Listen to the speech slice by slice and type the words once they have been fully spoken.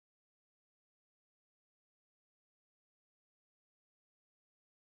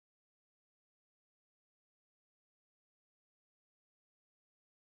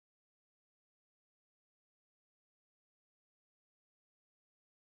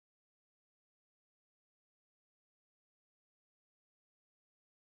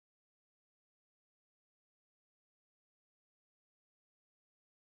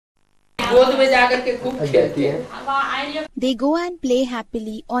गोद में जाकर के खूब खेलते हैं। They go and play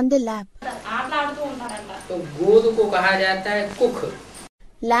happily on the lap. तो गोद को कहा जाता है कुख।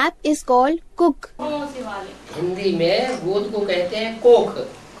 Lap is called Kukh. Hindi में गोद को कहते हैं कोख।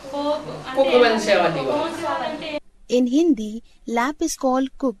 कुख वंशावली। In Hindi, lap is called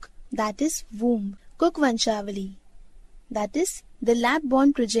Kukh, that is womb. Kukh Vanshavali, that is the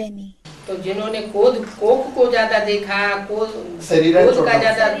lap-born progeny. तो जिन्होंने कोख को ज्यादा देखा, कोख का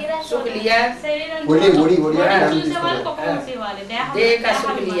ज्यादा सुख लिया, देह का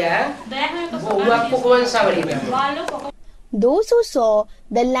सुख लिया, वो हुआ कुख वंशावली में। Those who saw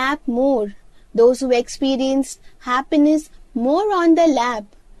the lap more, those who experienced happiness more on the lap,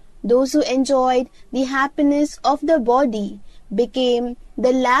 those who enjoyed the happiness of the body, became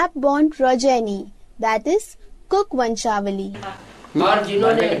the lap-born progeny, that is Kukh Vanshavali. और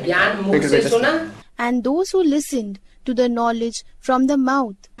जिन्होंने ज्ञान मुख से सुना, and those who listened to the knowledge from the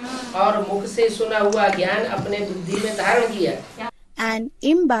mouth, और मुख से सुना हुआ ज्ञान अपने बुद्धि में धारण किया, and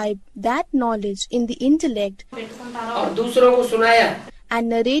imbibed that knowledge in the intellect, और दूसरों को सुनाया, and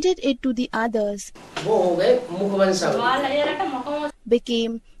narrated it to the others, वो हो गए मुखवंशावली,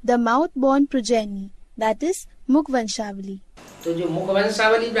 became the mouth-born progeny, that is Mukhvanshavali. तो जो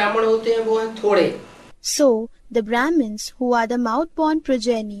मुखवंशावली ब्राह्मण होते हैं वो हैं थोड़े। So the Brahmins who are the mouth-born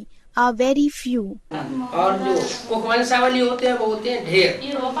progeny are very few, और जो कुखवंशावली होते हैं वो होते हैं ढेर,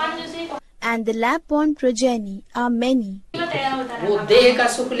 and the lap-born progeny are many. वो देह का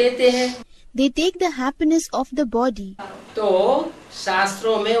सुख लेते हैं, They take the happiness of the body. तो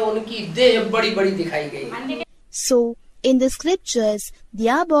शास्त्रों में उनकी देह बड़ी बड़ी दिखाई गई। So in the scriptures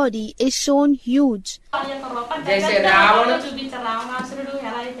their body is shown huge.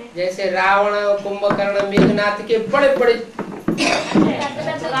 जैसे रावण कुंभकर्ण मेघनाथ के बड़े बड़े रूप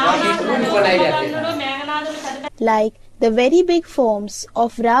बनाए जाते हैं। Like the very big forms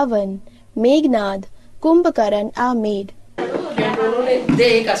of Ravan, Meghnad, Kumbhkaran are made. क्योंकि उन्होंने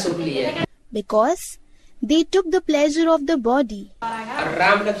देह का सुख लिया, because they took the pleasure of the body. और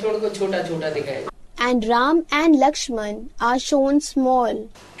राम लक्ष्मण को छोटा छोटा दिखाया, And Ram and Laxman are shown small.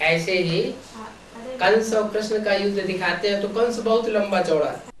 ऐसे ही कंस और कृष्ण का युद्ध दिखाते हैं तो कंस बहुत लंबा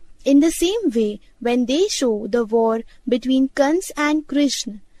चौड़ा। In the same way, when they show the war between Kans and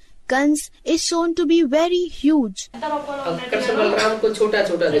Krishna, Kans is shown to be very huge, और कृष्ण बलराम को छोटा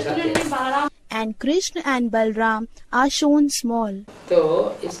छोटा दिखाते हैं, and Krishna and Balram are shown small. तो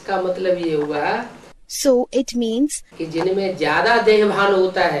इसका मतलब ये हुआ So it means कि जिनमें ज्यादा देहभान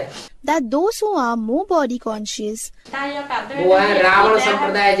होता है, that those who are more body conscious वो है रावण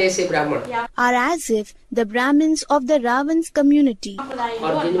संप्रदाय जैसे ब्राह्मण, are as if the Brahmins of the Ravan's community,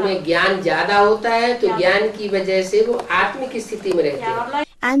 और जिनमें ज्ञान ज्यादा होता है तो ज्ञान की वजह से वो आत्मिक स्थिति में रहते हैं,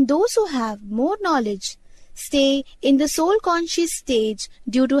 and those who have more knowledge stay in the soul conscious stage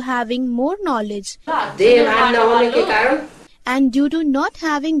due to having more knowledge, देहभान न होने के कारण and due to not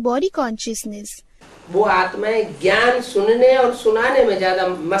having body consciousness, वो आत्माएं ज्ञान सुनने और सुनाने में ज्यादा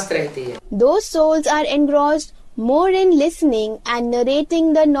मस्त रहती है। those souls are engrossed more in listening and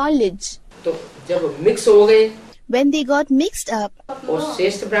narrating the knowledge. तो जब मिक्स हो गए, When they got mixed up, और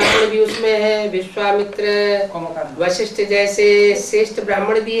श्रेष्ठ ब्राह्मण भी उसमें है, विश्वामित्र वशिष्ठ जैसे श्रेष्ठ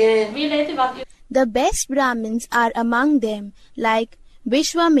ब्राह्मण भी हैं, the best Brahmins are among them, like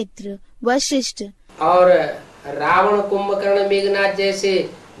Vishvamitra, Vashishta, और रावण कुंभकर्ण मेघनाथ जैसे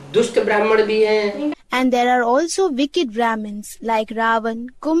दुष्ट ब्राह्मण भी हैं, and there are also wicked Brahmins like Ravan,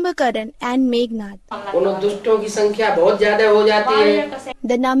 Kumbhkaran and Meghnath. उन दुष्टों की संख्या बहुत ज्यादा हो जाती है,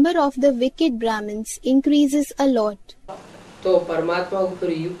 The number of the wicked Brahmins increases a lot. तो परमात्मा को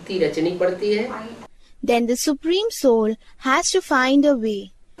फिर युक्ति रचनी पड़ती है। Then the Supreme Soul has to find a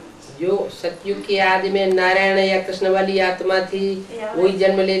way. जो सतयुग के आदि में नारायण या कृष्ण वाली आत्मा थी, वही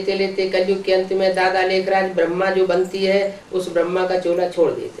जन्म लेते लेते कलयुग के अंत में दादा लेखराज ब्रह्मा जो बनती है, उस ब्रह्मा का चोला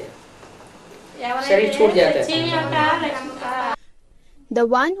छोड़ देते हैं, शरीर छूट जाता है। The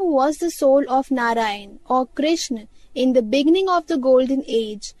one who was the soul of Narayan or Krishna in the beginning of the golden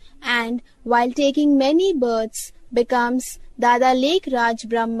age, and while taking many births becomes Dada Lekhraj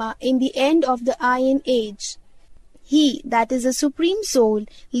Brahma in the end of the Iron Age. He, that is the Supreme Soul,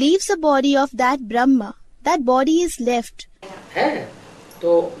 leaves the body of that Brahma. That body is left. है,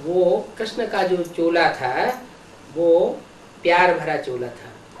 तो वो कृष्ण का जो चोला था, वो प्यार भरा चोला था।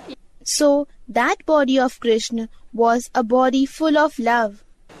 So that body of Krishna was a body full of love.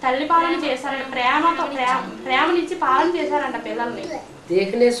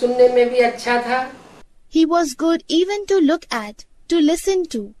 देखने सुनने में भी अच्छा था, He was good even to look at, to listen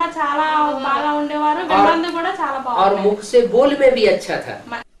to. और मुख से बोल में भी अच्छा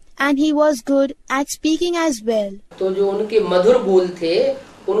था। And he was good at speaking as well. तो जो उनके मधुर बोल थे,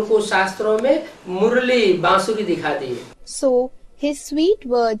 उनको शास्त्रों में मुरली बांसुरी दिखा दी है। So his sweet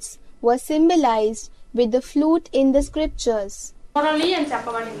words were symbolized with the flute in the scriptures.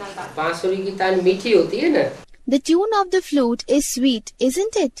 बांसुरी की तान मीठी होती है ना। The tune of the flute is sweet,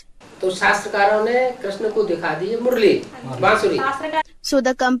 isn't it? तो शास्त्रकारों ने कृष्ण को दिखा दी है मुरली बांसुरी। So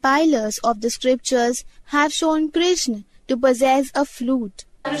the compilers of the scriptures have shown Krishna to possess a flute.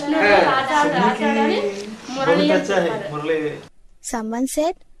 Someone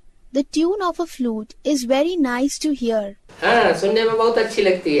said, the tune of a flute is very nice to hear. हाँ, सुनने में बहुत अच्छी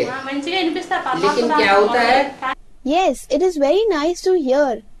लगती है। लेकिन क्या होता है? Yes, it is very nice to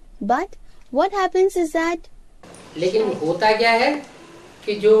hear. But what happens is that लेकिन होता क्या है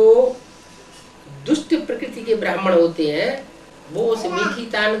कि जो दुष्ट प्रकृति के ब्राह्मण होते हैं वो उस मीठी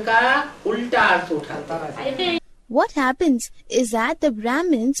तान का उल्टा अर्थ उठाते हैं। What happens is that the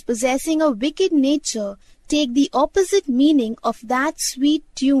Brahmins possessing a wicked nature take the opposite meaning of that sweet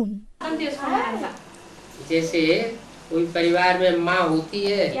tune. जैसे कोई परिवार में माँ होती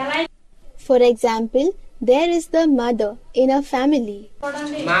है। For example, there is the mother in a family.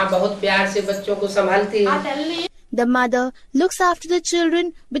 माँ बहुत प्यार से बच्चों को संभालती है। The mother looks after the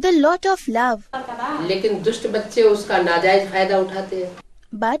children with a lot of love. लेकिन दुष्ट बच्चे उसका नाजायज फायदा उठाते हैं।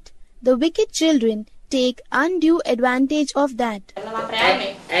 But the wicked children take undue advantage of that.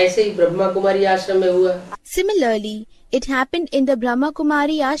 ऐसे ही ब्रह्मा कुमारी आश्रम में हुआ। Similarly, it happened in the Brahma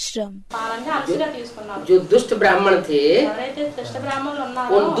Kumari ashram. जो दुष्ट ब्राह्मण थे,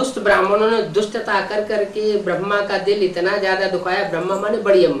 उन दुष्ट ब्राह्मणों ने दुष्टता कर करके ब्रह्मा का दिल इतना ज्यादा दुखाया। ब्रह्मा माने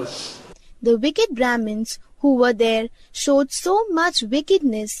बड़ी अम्मा। The wicked Brahmins who were there showed so much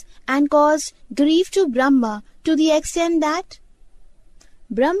wickedness and caused grief to Brahma to the extent that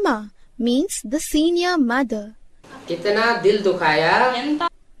Brahma means the senior mother. इतना दिल दुखाया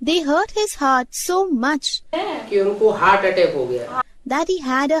They hurt his heart so much कि उनको हार्ट अटैक हो गया। that he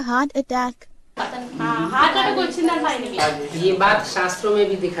had a heart attack. ये बात शास्त्रों में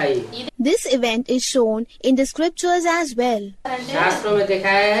भी दिखाई। This event is shown in the scriptures as well. शास्त्रों में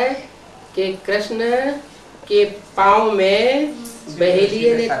दिखाया है कि कृष्ण के पाँव में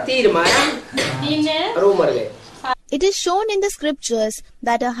बहेलिये ने तीर मारा और वो मर गए। It is shown in the scriptures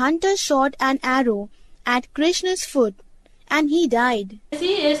that a hunter shot an arrow at Krishna's foot and he died.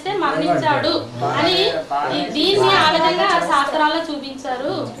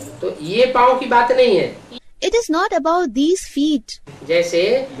 तो ये पाँव की बात नहीं है। It is not about these feet. जैसे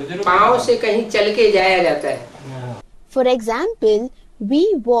पाँव से कहीं चल के जाया जाता है। For example, we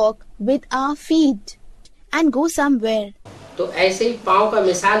walk with our feet and go somewhere. तो ऐसे ही पाँव का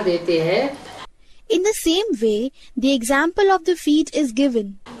मिसाल देते हैं। In the same way, the example of the feet is given.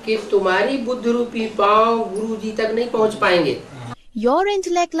 कि तुम्हारी बुद्ध रूपी पाँव गुरु जी तक नहीं पहुँच पाएंगे। Your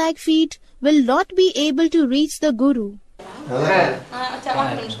intellect-like feet will not be able to reach the Guru.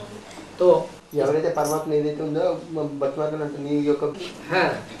 तो हाँ,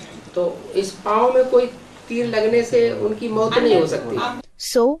 तो इस पाँव में कोई तीर लगने से उनकी मौत नहीं हो सकती।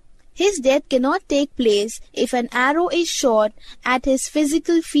 So, his death cannot take place if an arrow is shot at his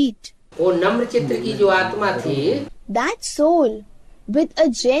physical feet. वो नम्र चित्त की जो आत्मा थी, That soul with a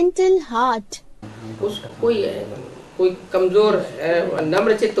gentle heart. कोई कमजोर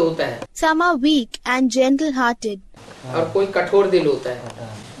नम्र चित्त होता है। Some are weak and gentle-hearted. और कोई कठोर दिल होता है।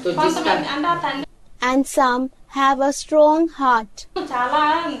 तो जिसका And some have a strong heart.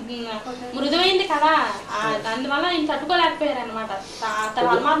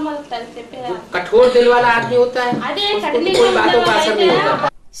 कठोर दिल वाला आदमी होता है, उसको कोई बातों का असर नहीं होता।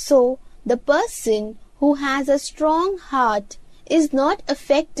 So, the person who has a strong heart is not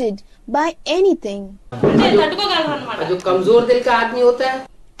affected by anything. जो कमजोर दिल का आदमी होता है,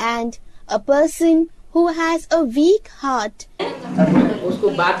 And a person who has a weak heart उसको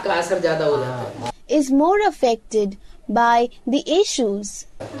बात का असर ज्यादा हो जाता है। is more affected by the issues.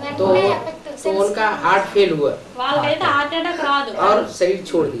 तो उनका हार्ट फेल हुआ और शरीर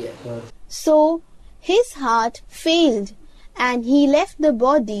छोड़ दिया। So, his heart failed and he left the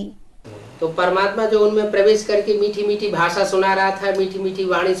body. तो परमात्मा जो उनमें प्रवेश करके मीठी मीठी भाषा सुना रहा था, मीठी मीठी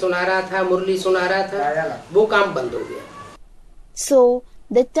वाणी सुना रहा था, मुरली सुना रहा था, वो काम बंद हो गया। So,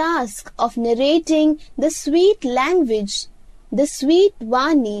 the task of narrating the sweet language, the sweet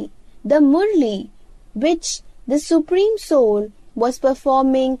Vani, the Murli, which the Supreme Soul was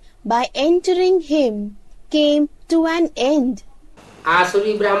performing by entering him, came to an end.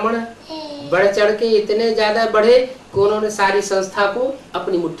 आसुरी ब्राह्मण बढ़ चढ़ के इतने ज्यादा बढ़े कि उन्होंने सारी संस्था को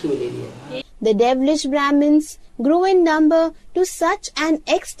अपनी मुट्ठी में ले लिया। The devilish Brahmins grew in number to such an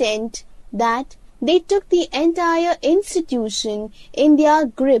extent that they took the entire institution in their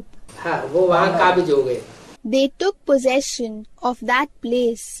grip. हाँ, वो वहाँ काबिज हो गए। they took possession of that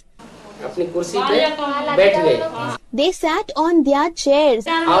place. अपनी कुर्सी पे बैठ गए। They sat on their chairs.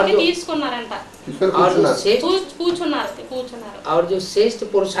 और जो श्रेष्ठ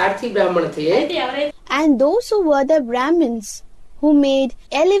पुरुषार्थी ब्राह्मण थे, And those who were the Brahmins who made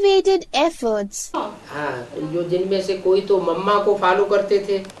elevated efforts. हाँ, जो जिनमें से कोई तो मम्मा को फॉलो करते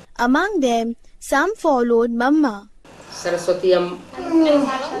थे। Among them, some followed Mamma. Saraswati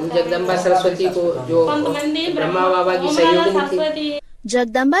Jagdamba Saraswati को, जो ब्रह्मा बाबा की सहयोगिनी थी।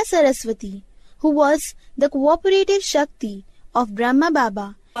 Jagdamba Saraswati, who was the cooperative Shakti of Brahma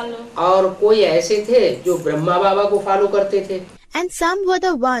Baba. और कोई ऐसे थे जो ब्रह्मा बाबा को फॉलो करते थे। And some were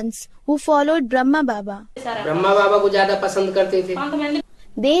the ones who followed Brahma Baba. Brahma बाबा को ज्यादा पसंद करते थे।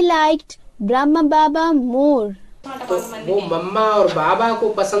 They liked Brahma Baba more. तो वो मम्मा और बाबा को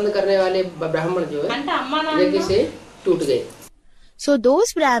पसंद करने वाले ब्राह्मण जो है यज्ञ से टूट गए। So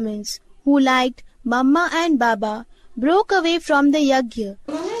those Brahmins who liked Mamma and Baba broke away from the yajna.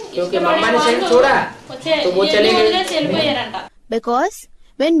 क्योंकि मम्मा ने शरीर छोड़ा तो वो चले गए। Because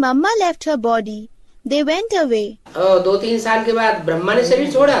when Mamma left her body, they went away. 2-3 साल के बाद ब्रह्मा ने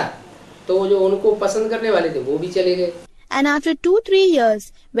शरीर छोड़ा तो जो उनको पसंद करने वाले थे वो भी चले गए। And after 2-3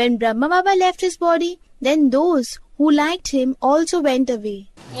 years, when Brahma Baba left his body, then those who liked him also went away.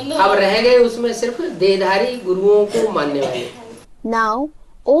 अब रह गए उसमें सिर्फ देहधारी गुरुओं को मानने वाले। Now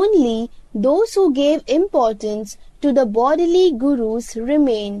only those who gave importance to the bodily gurus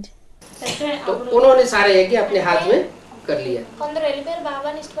remained. तो उन्होंने सारे यज्ञ अपने हाथ में कर लिया।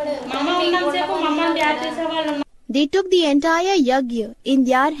 They took the entire yajna in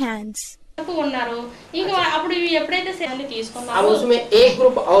their hands. अब उसमें एक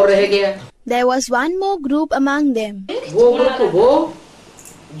ग्रुप और रह गया। There was one more group among them. वो ग्रुप वो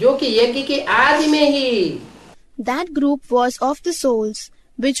जो कि यज्ञ के आदि में ही। That group was of the souls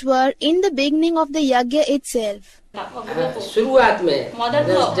which were in the beginning of the yajna itself. शुरुआत में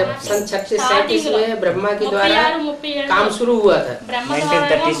जब सन 36-37 में ब्रह्मा के द्वारा काम शुरू हुआ था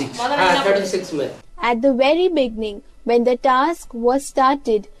 1936 में। At the very beginning, when the task was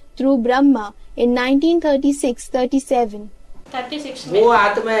started through Brahma in 1936-37. वो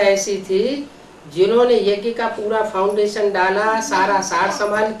आत्मा ऐसी थी जिन्होंने यज्ञ का पूरा फाउंडेशन डाला, सारा सार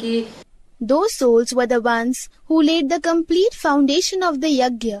संभाल की। Those souls were the ones who laid the complete foundation of the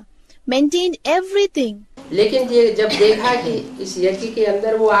yajna, maintained everything. लेकिन जब देखा कि इस यज्ञ के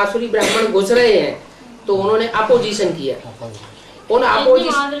अंदर वो आसुरी ब्राह्मण घुस रहे हैं तो उन्होंने अपोजिशन किया।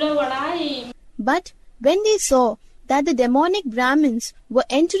 But when they saw that the demonic Brahmins were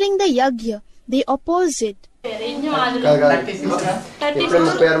entering the yajna, they opposed it.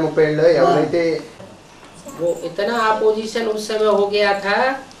 वो इतना अपोजिशन उस समय हो गया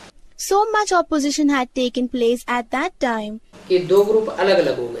था। So much opposition had taken place at that time कि दो ग्रुप अलग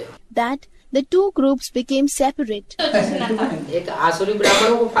अलग हो गए। that the two groups became separate. एक आसुरी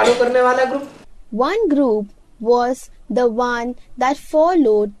ब्राह्मणों को फॉलो करने वाला group. One group was the one that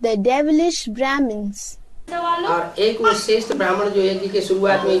followed the devilish Brahmins. और एक वो श्रेष्ठ ब्राह्मण जो यज्ञ के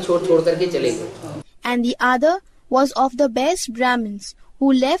शुरुआत में ही छोड़ करके चले गए। And the other was of the best Brahmins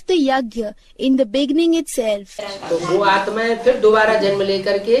who left the yajna in the beginning itself. तो वो आत्माएं फिर दोबारा जन्म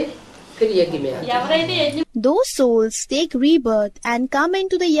लेकर के फिर यज्ञ में आती हैं। Those souls take rebirth and come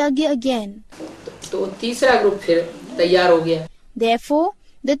into the yajna again. तो तीसरा ग्रुप फिर तैयार हो गया। Therefore,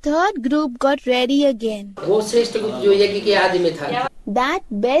 the third group got ready again. वो श्रेष्ठ ग्रुप जो यज्ञ के आदि में था। That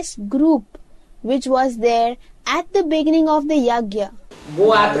best group which was there at the beginning of the yajna. वो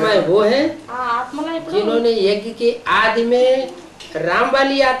आत्माएं वो हैं जिन्होंने यज्ञ के आदि में राम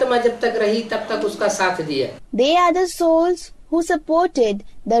वाली आत्मा जब तक रही तब तक उसका साथ दिया। They are the souls who supported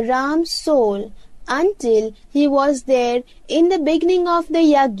the Ram soul until he was there in the beginning of the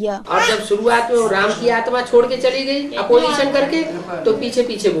yajna. और जब शुरुआत में वो राम की आत्मा छोड़ के चली गई अपोजिशन करके तो पीछे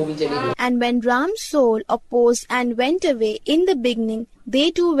पीछे वो भी चली गई। And when Ram's soul opposed and went away in the beginning,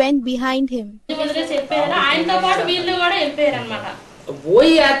 they too went behind him.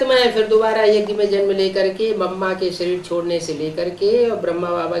 वही आत्माएं फिर दोबारा यज्ञ में जन्म लेकर के मम्मा के शरीर छोड़ने से लेकर के और ब्रह्मा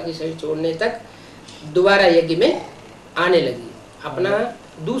बाबा के शरीर छोड़ने तक दोबारा यज्ञ में आने लगी, अपना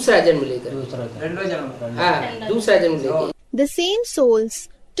दूसरा जन्म लेकर। दूसरा जन्म लेकर The same souls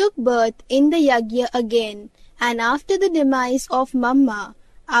took birth in the yajna again, and after the demise of Mamma,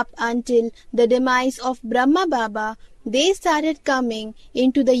 up until the demise of Brahma Baba, they started coming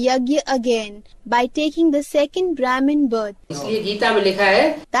into the yajna again by taking the second Brahmin birth. इसलिए गीता में लिखा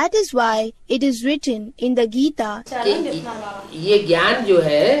है, That is why it is written in the Gita ये ज्ञान जो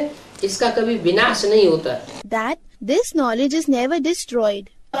है इसका कभी विनाश नहीं होता, that this knowledge is never destroyed.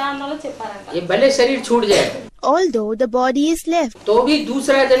 ये भले शरीर छूट जाए although the body is left. तो भी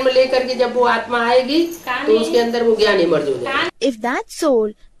दूसरा जन्म लेकर के जब वो आत्मा आएगी तो उसके अंदर वो ज्ञान इमर्ज हो जाएगा. If that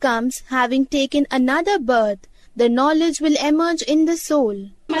soul comes having taken another birth, the knowledge will emerge in the soul.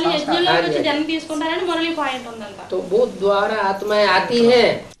 तो वो द्वारा आत्माएं आती हैं.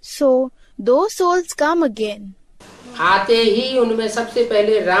 So those souls come again. आते ही उनमें सबसे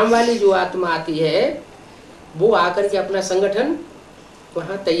पहले राम वाली जो आत्मा आती है वो आकर के अपना संगठन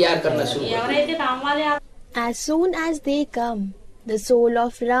वहाँ तैयार करना शुरू करती है. As soon as they come, the soul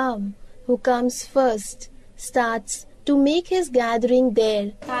of Ram, who comes first, starts to make his gathering there.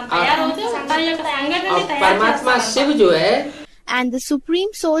 और परमात्मा शिव जो है, and the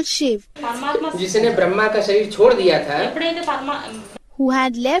supreme soul Shiv, जिसने ब्रह्मा का शरीर छोड़ दिया था, who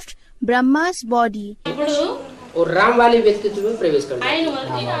had left Brahma's body, और राम वाले व्यक्तित्व में प्रवेश कर जाता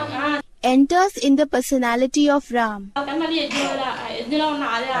है. enters in the personality of Ram.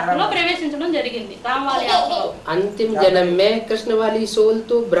 अंतिम जन्म में कृष्ण वाली सोल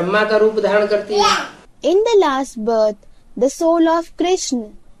तो ब्रह्मा का रूप धारण करती है. In the last birth, the soul of Krishna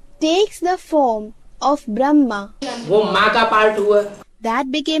takes the form of Brahma. वो माँ का पार्ट हुआ.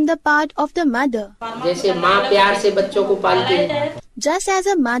 That became the part of the mother. जैसे माँ प्यार से बच्चों को पालती है. Just as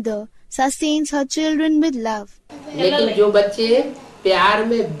a mother sustains her children with love. लेकिन जो बच्चे प्यार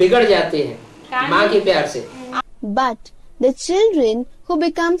में बिगड़ जाते हैं माँ के प्यार से, but the children who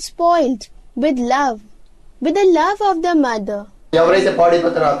become spoiled with the love of the mother,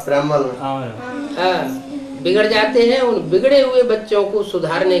 बिगड़ जाते हैं, उन बिगड़े हुए बच्चों को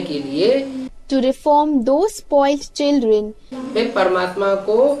सुधारने के लिए to reform those spoiled children, वे परमात्मा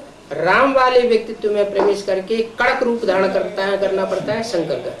को राम वाले व्यक्तित्व में प्रवेश करके कड़क रूप धारण करना पड़ता है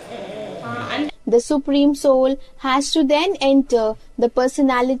शंकर का. The Supreme Soul has to then enter the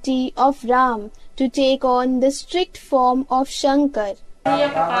personality of Ram to take on the strict form of Shankar.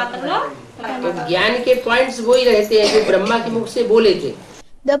 तो ज्ञान के पॉइंट्स वही रहते हैं जो ब्रह्मा के मुख से बोले थे.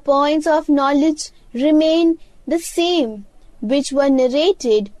 The points of knowledge remain the same, which were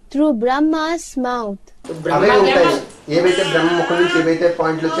narrated through Brahma's mouth. तो ब्रह्मा ఏవైతే బ్రహ్మ ముఖం నుంచి ఏవైతే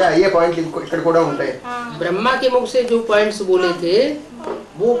పాయింట్లు వచ్చాయో అయ్యే పాయింట్లు ఇక్కడ కూడా ఉంటాయి. ब्रह्मा के मुख से जो पॉइंट्स बोले थे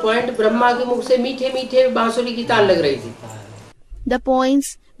वो पॉइंट ब्रह्मा के मुख से मीठे मीठे बांसुरी की तान लग रही थी. The points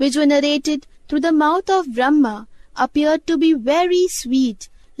which were narrated through the mouth of Brahma appeared to be very sweet,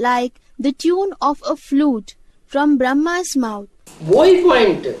 like the tune of a flute from Brahma's mouth. वही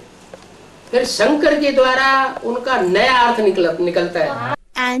पॉइंट फिर शंकर के द्वारा उनका नया अर्थ निकलता है.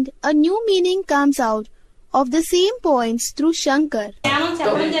 And a new meaning comes out of the same points through Shankar.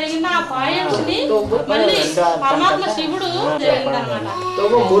 तो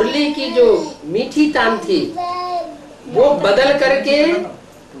वो मुरली की जो मीठी तान थी वो बदल करके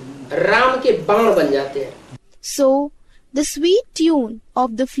राम के बाण बन जाते हैं. So the sweet tune of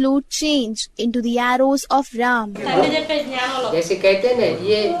the flute changed into the arrows of Ram. जैसे कहते हैं ना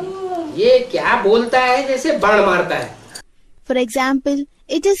ये क्या बोलता है, जैसे बाण मारता है. For example,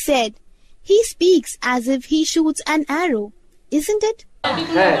 it is said, he speaks as if he shoots an arrow, isn't it?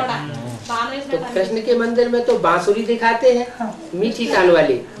 तो कृष्ण के मंदिर में तो बांसुरी दिखाते हैं मीठी तान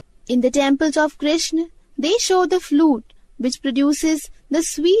वाली. In the temples of Krishna, they show the flute, which produces the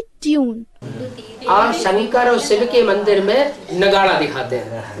sweet tune. और शंकर और शिव के मंदिर में नगाड़ा दिखाते हैं,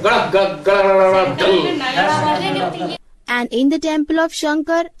 Gadag Gadag Gadag Gadag. And in the temple of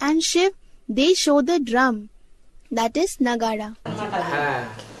Shankar and Shiv, they show the drum, that is Nagada.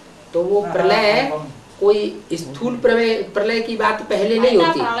 तो वो प्रलय कोई स्थूल प्रलय की बात पहले नहीं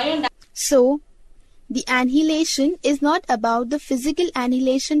होती. So, the annihilation is not about the physical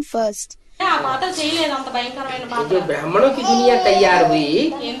annihilation first. जो ब्राह्मणों की दुनिया तैयार हुई,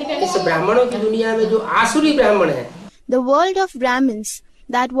 इस ब्राह्मणों की दुनिया में जो आसुरी ब्राह्मण है, the world of Brahmins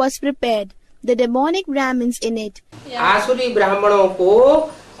that was prepared, the demonic Brahmins in it, आसुरी ब्राह्मणों को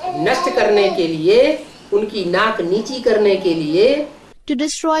नष्ट करने के लिए, उनकी नाक नीची करने के लिए, to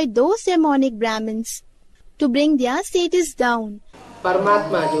destroy those demonic Brahmins, to bring their status down.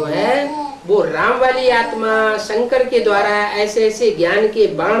 परमात्मा जो है वो राम वाली आत्मा शंकर के द्वारा ऐसे ऐसे ज्ञान के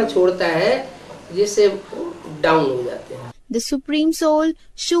बाण छोड़ता है जिससे डाउन हो जाते हैं. The Supreme Soul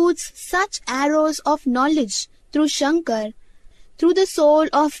shoots such arrows of knowledge through Shankar, through the soul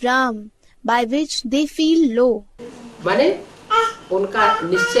of Ram, by which they feel low. माने उनका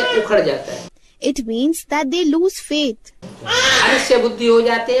निश्चय उखड़ जाता है. It means that they lose faith. Anishchay बुद्धि हो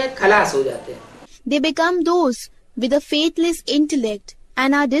जाते हैं, खलास हो जाते हैं. They become those with a faithless intellect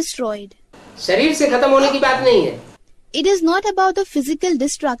and are destroyed. शरीर से खत्म होने की बात नहीं है. It is not about the physical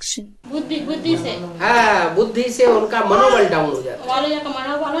destruction. बुद्धि से उनका मनोबल डाउन हो जाता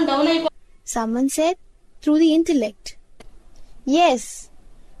है. Someone said, through the intellect. Yes,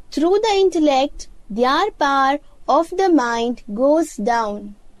 through the intellect, their power of the mind goes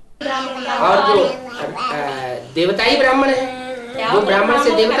down. और जो देवताई ब्राह्मण है, जो ब्राह्मण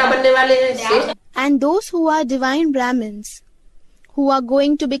से देवता बनने वाले हैं, श्रेष्ठ, And those who are divine Brahmins, who are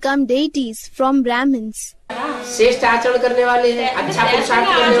going to become deities from Brahmins, श्रेष्ठ आचरण करने वाले हैं, अच्छा पुरुषार्थ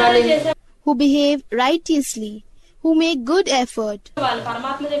करने वाले हैं, who behave righteously, who make good effort,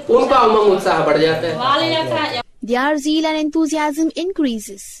 उनका उमंग उत्साह बढ़ जाता है, their zeal and enthusiasm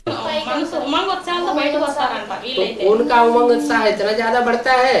increases. तो उनका उमंग उत्साह इतना ज्यादा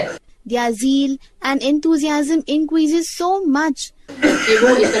बढ़ता है Their zeal and enthusiasm increases so much कि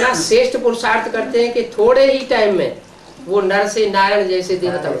वो इतना श्रेष्ठ पुरुषार्थ करते हैं कि थोड़े ही टाइम में वो नर से नारायण जैसे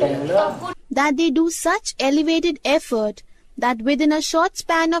देवता बन जाते हैं। that they do such elevated effort that within a short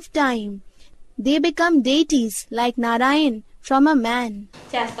span of time they become deities like Narayan from a man.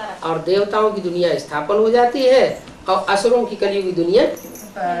 और देवताओं की दुनिया स्थापन हो जाती है और असुरों की कलयुगी दुनिया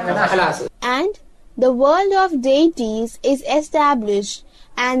खलास। And the world of deities is established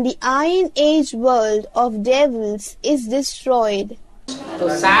and the Iron Age world of devils is destroyed. तो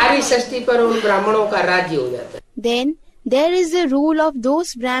सारी सृष्टि पर उन ब्राह्मणों का राज्य हो जाता है। Then there is the rule of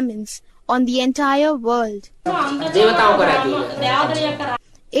those Brahmins on the entire world. देवताओं का राज्य हो जाता है।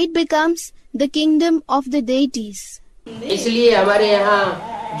 It becomes the kingdom of the deities. इसलिए हमारे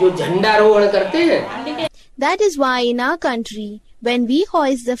यहाँ जो झंडारोहण करते हैं, That is why in our country, when we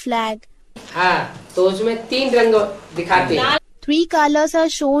hoist the flag, हाँ, तो उसमें 3 रंग दिखाते हैं। 3 colors are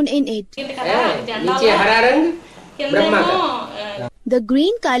shown in it. नीचे हरा रंग ब्रह्मा का, The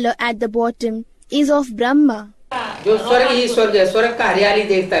green color at the bottom is of Brahma, जो स्वर्ग ही स्वर्ग है, स्वर्ग का हरियाली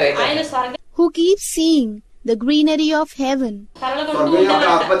देखता रहता है, who keeps seeing the greenery of heaven.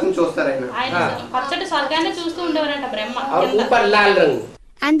 और ऊपर लाल रंग,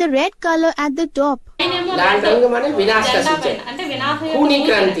 And the red color at the top. लाल रंग माने विनाश का सूचक, खूनी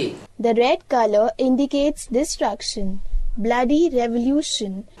क्रांति। The red color indicates destruction, bloody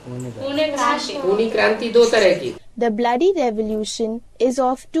revolution. खूनी क्रांति 2 तरह की, The bloody revolution is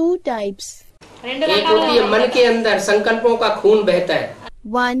of 2 types. एक होती है मन के अंदर संकल्पों का खून बहता है,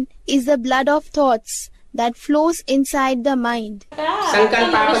 One is the blood of thoughts that flows inside the mind.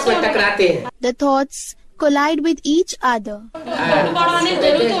 संकल्प आपस में टकराते हैं, The thoughts collide with each other.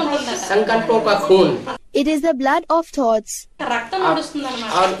 संकल्पों का खून। It is the blood of thoughts.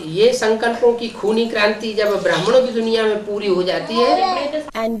 और ये संकल्पों की खूनी क्रांति जब ब्राह्मणों की दुनिया में पूरी हो जाती है,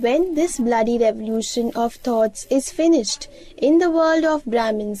 And when this bloody revolution of thoughts is finished in the world of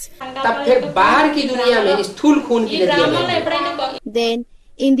Brahmins, तब फिर बाहर की दुनिया में स्थूल खून की नदियां बहती हैं। then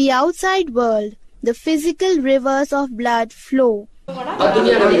in the outside world, the physical rivers of blood flow और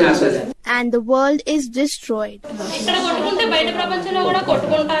दुनिया का विनाश हो जाता है। and the world is destroyed.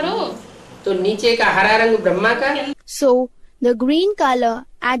 तो नीचे का हरा रंग ब्रह्मा का, So, the green color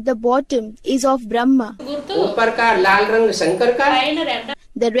at the bottom is of Brahma. ऊपर का लाल रंग शंकर का,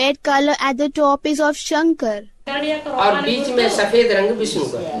 The red color at the top is of Shankar. और बीच में सफेद रंग विष्णु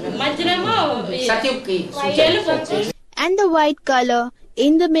का, सतयुग की सूचक। And the white color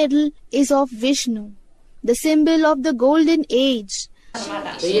in the middle is of Vishnu, the symbol of the golden age.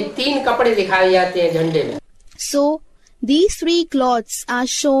 तो ये 3 कपड़े दिखाए जाते हैं झंडे में। So, these 3 cloths are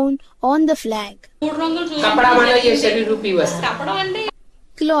shown on the flag. कपड़ा माना ये शरीर रूपी वस्त्र,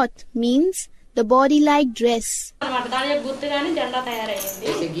 Cloth means the body-like dress.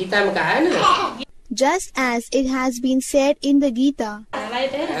 जैसे गीता में कहा है ना, Just as it has been said in the Gita,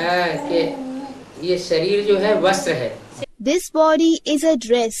 कि ये शरीर जो है वस्त्र है, this body is a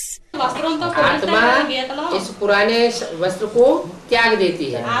dress. आत्मा इस पुराने वस्त्र को त्याग देती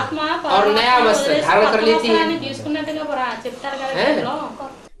है और नया वस्त्र धारण कर लेती है।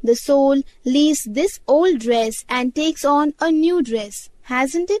 The soul leaves this old dress and takes on a new dress,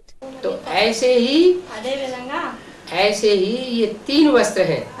 hasn't it? तो ऐसे ही ये 3 वस्त्र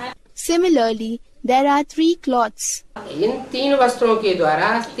हैं। Similarly, there are 3 cloths. इन 3 वस्त्रों के द्वारा,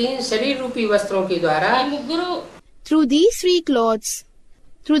 3 शरीर रूपी वस्त्रों के द्वारा, Through these 3 cloths,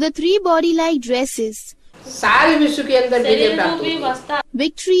 through the 3 body-like dresses, सारे विश्व के अंदर विजय प्राप्त होती है।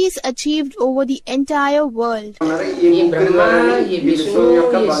 victory is achieved over the entire world. ये ब्रह्मा, ये विष्णु, ये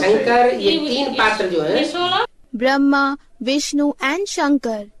शंकर, ये 3 पात्र जो हैं, Brahma, Vishnu and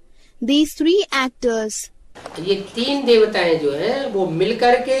Shankar, these 3 actors, ये 3 देवताएं जो हैं, वो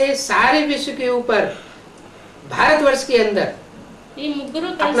मिलकर के सारे विश्व के ऊपर भारतवर्ष के अंदर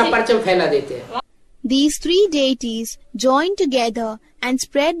अपना परचम फैला देते हैं। these 3 deities join together and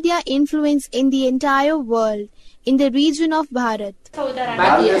spread their influence in the entire world in the region of Bharat.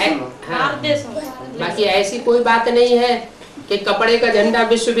 बाकी ऐसी कोई बात नहीं है कि कपड़े का झंडा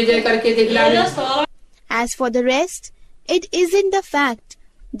विश्व विजय करके दिखला दे। As for the rest, it isn't the fact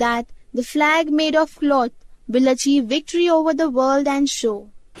that the flag made of cloth will achieve victory over the world and show.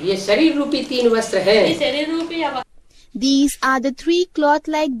 ये शरीर रूपी 3 वस्त्र हैं। These are the 3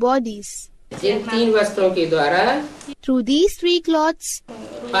 cloth-like bodies. जिन 3 वस्त्रों के द्वारा Through these 3 cloths,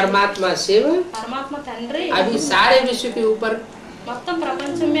 परमात्मा शिव अभी सारे विश्व के ऊपर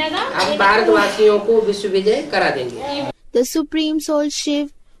हम भारतवासियों को विश्व विजय करा देंगे। the Supreme Soul Shiv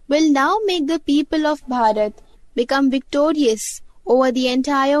will now make the people of Bharat become victorious over the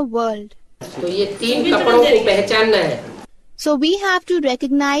entire world. तो ये 3 कपड़ों को पहचानना है। So we have to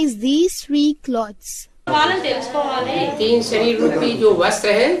recognize these 3 cloths. 3 शरीर रूपी जो वस्त्र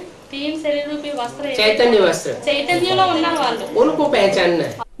है, चैतन्य वस्त्र, उनको पहचानना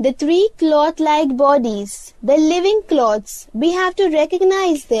है। The 3 cloth-like bodies, the living cloths, we have to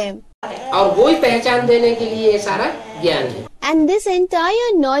recognize them. और वो ही पहचान देने के लिए ये सारा ज्ञान है। And this entire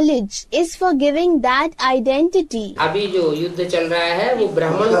knowledge is for giving that identity. अभी जो युद्ध चल रहा है वो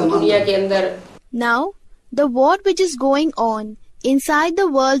ब्राह्मण दुनिया के अंदर। Now, the war which is going on inside the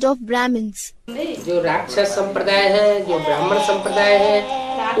world of Brahmins. जो राक्षस संप्रदाय है, जो ब्राह्मण संप्रदाय है,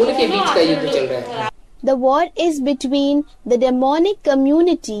 उनके बीच का युद्ध चल रहा है। The war is between the demonic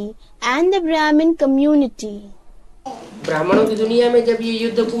community and the Brahmin community. ब्राह्मणों की दुनिया में जब ये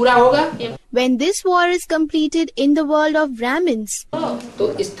युद्ध पूरा होगा, When this war is completed in the world of Brahmins, तो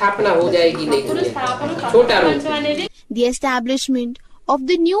स्थापना हो जाएगी नई दुनिया, छोटा रूप। the establishment of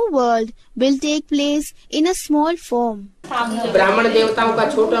the new world will take place in a small form. ब्राह्मण देवताओं का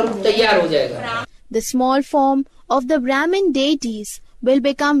छोटा रूप तैयार हो जाएगा। The small form of the Brahmin deities will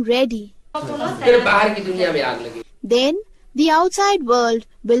become ready. फिर बाहर की दुनिया में आग लगेगी। Then the outside world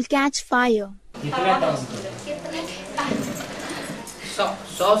will catch fire.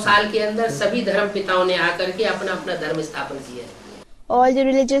 100 साल के अंदर सभी धर्म पिताओं ने आकर के अपना अपना धर्म स्थापन किया है। All the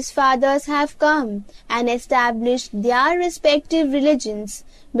religious fathers have come and established their respective religions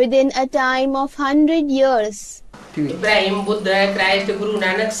within a time of 100 years. Ibrahim, Buddha, Christ, Guru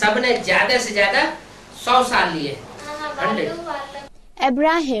Nanak, सब ने ज्यादा से ज्यादा 100 साल लिए। 100।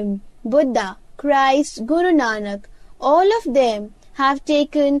 Abraham, Buddha, Christ, Guru Nanak, all of them have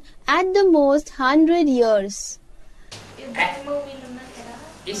taken at the most 100 years.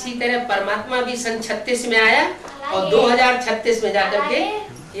 इसी तरह परमात्मा भी सन 36 में आया और 2036 में जाकर के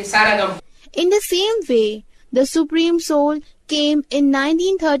ये सारा काम। In the same way, the Supreme Soul came in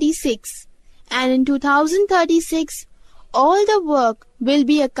 1936, and in 2036, all the work will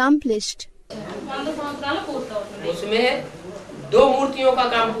be accomplished. उसमें 2 मूर्तियों का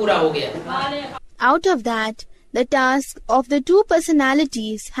काम पूरा हो गया। Out of that, the task of the 2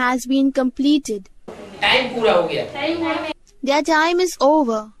 personalities has been completed. Time पूरा हो गया। Their time is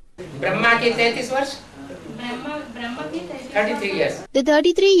over. Brahma के 33 वर्ष, 33 years, The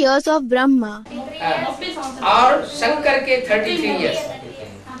 33 years of Brahma और शंकर के 33 years,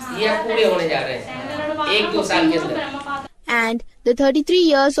 ये पूरे होने जा रहे हैं 1-2 साल के अंदर। and the 33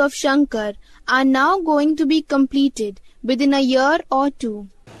 years of Shankar are now going to be completed within a year or 2.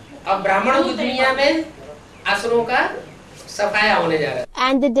 अब ब्राह्मणों की दुनिया में असुरों का सफाया होने जा रहा है।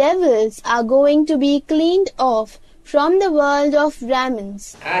 And the devils are going to be cleaned off from the world of Brahmins.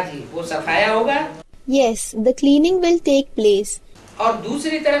 हाँ जी, वो सफाया होगा। Yes, the cleaning will take place. और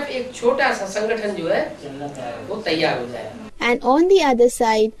दूसरी तरफ एक छोटा सा संगठन जो है वो तैयार हो जाएगा। And on the other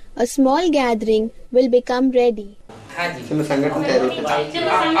side, a small gathering will become ready. हाँ जी, संगठन तैयार होता है।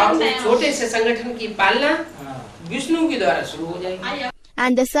 और उस छोटे से संगठन की पालना विष्णु के द्वारा शुरू हो जाएगी।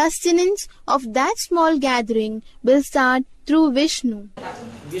 And the sustenance of that small gathering will start through Vishnu.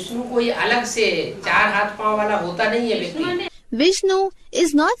 Vishnu कोई अलग से 4 हाथ पांव वाला होता नहीं है व्यक्ति। Vishnu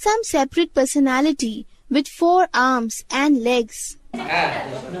is not some separate personality with 4 arms and legs.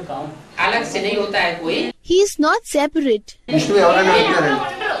 अलग से नहीं होता है कोई। He is not separate. Vishnu और है।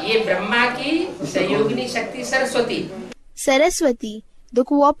 ये ब्रह्मा की सहयोगिनी शक्ति Saraswati, Saraswati, the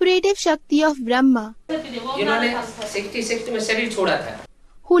cooperative Shakti of Brahma, जिन्होंने 66 में शरीर छोड़ा था,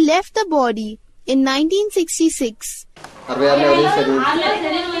 who left the body in 1966. और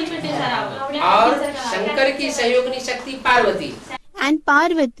शंकर की सहयोगिनी शक्ति Parvati, And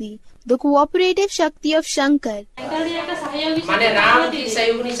Parvati, the cooperative Shakti of Shankar, माने राम की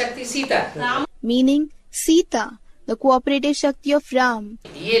सहयोगिनी शक्ति Sita, meaning Sita, the cooperative Shakti of Ram.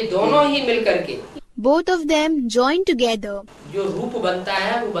 ये दोनों ही मिलकर के Both of them join together, जो रूप बनता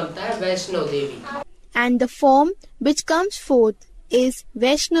है वो बनता है Vaishno Devi. and the form which comes forth is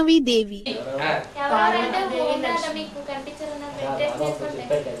Vaishnavi Devi.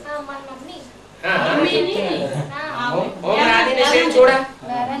 ओम राधे ने शरीर छोड़ा,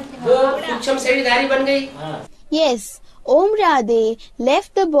 वो सूक्ष्म शरीरधारी बन गई। Yes, Om Radhe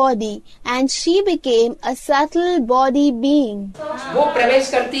left the body and she became a subtle body being. वो प्रवेश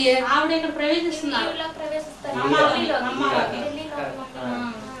करती है।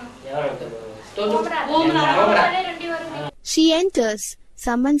 तो She enters.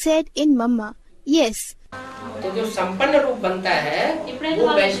 Someone said in Mama. Yes. तो जो संपन्न रूप बनता है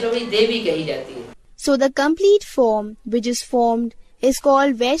वो वैष्णवी देवी कही जाती है। So the complete form which is formed is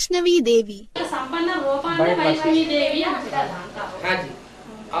called Vaishnavi Devi. हाँ जी,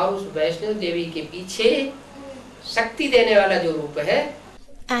 और उस वैष्णव देवी के पीछे शक्ति देने वाला जो रूप है,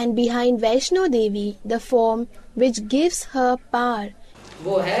 And behind Vaishno Devi, the form which gives her power,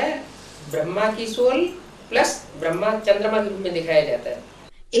 वो है ब्रह्मा की सोल प्लस ब्रह्मा चंद्रमा के रूप में दिखाया जाता है।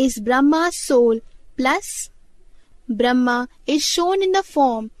 is Brahma's soul plus Brahma is shown in the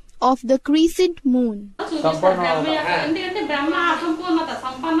form of the crescent moon.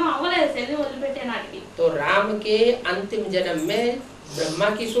 तो राम के अंतिम जन्म में ब्रह्मा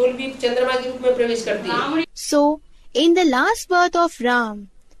की सोल भी चंद्रमा के रूप में प्रवेश करती है। So, in the last birth of Ram,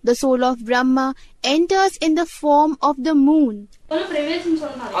 the soul of Brahma enters in the form of the moon.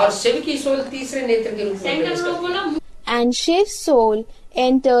 और शिव की सोल तीसरे नेत्र के रूप में प्रवेश करती है। And Shiv's soul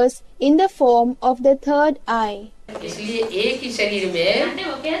enters in the form of the third eye. इसलिए एक ही शरीर में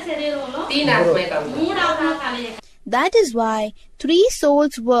तीन आत्माएं काम करती हैं। That is why 3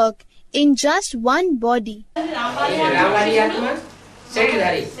 souls work in just one body. Ram वाली आत्मा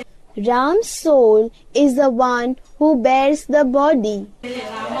शरीरधारी, Ram's soul is the one who bears the body.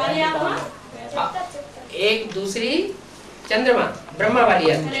 एक दूसरी चंद्रमा ब्रह्मा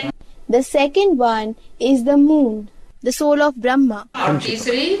वाली आत्मा, The second one is the moon, the soul of Brahma. और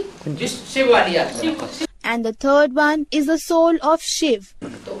तीसरी शिव वाली आत्मा, And the third one is the soul of Shiv.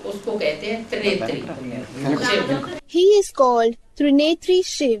 तो उसको कहते हैं त्रिनेत्री Shiv. He is called Trinetri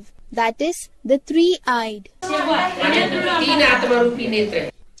Shiv, that is the three-eyed. तीन आत्मा रूपी नेत्र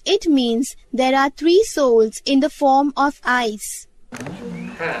है। It means there are 3 souls in the form of eyes.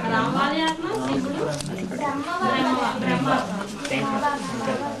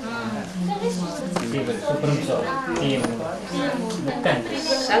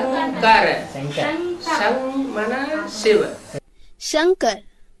 Shankar, शं माना Shiv, Shankar.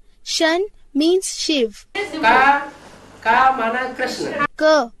 Shan means Shiv. का माना कृष्ण,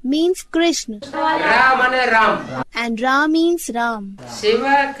 Ka means Krishna. रा माना Ram, And Ra means Ram. Shiv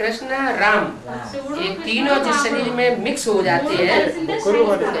Krishna Ram, ये तीनों जिस शरीर में मिक्स हो जाते हैं गुरु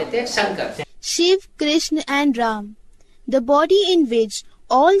कहते हैं Shankar. Shiv, Krishna and Ram. The body in which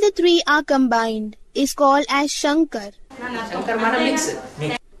all the 3 are combined is called as Shankar. Shankar माना मिक्स,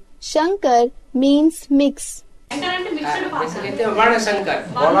 Shankar means mix. जैसे कहते हैं वर्ण Shankar,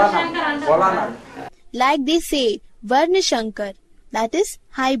 Like they say, Varna Shankar, that is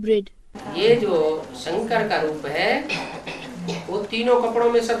hybrid. ये जो शंकर का रूप है वो तीनों कपड़ों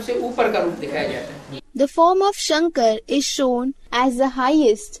में सबसे ऊपर का रूप दिखाया जाता है। The form of Shankar is shown as the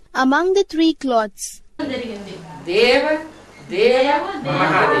highest among the 3 cloths. Dev Dev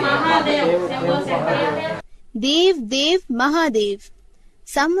Mahadev, Dev, Dev, Mahadev.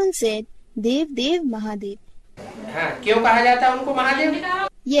 Someone said Dev, Dev, Mahadev. हाँ, क्यों कहा जाता है उनको Mahadev?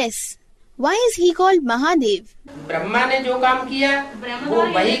 Yes. Why is he called Mahadev? Brahma ने जो काम किया वो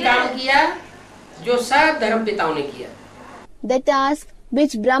वही काम किया जो सब धर्म पिताओं ने किया। The task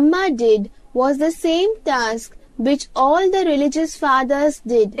which Brahma did was the same task which all the religious fathers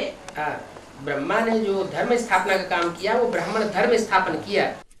did. हाँ, ब्रह्मा ने जो धर्म स्थापना का काम किया वो ब्राह्मण धर्म स्थापन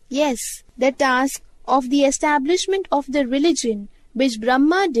किया। Yes, the task of the establishment of the religion which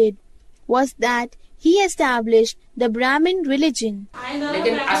Brahma did was that he established the Brahmin religion.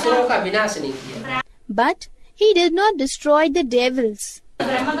 लेकिन असुरों का विनाश नहीं किया। But he did not destroy the devils.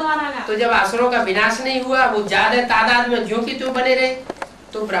 तो जब असुरों का विनाश नहीं हुआ, वो ज्यादा तादाद में ज्यों की त्यों बने रहे,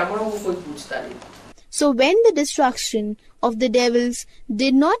 तो ब्राह्मणों को कोई पूछता नहीं। So when the destruction of the devils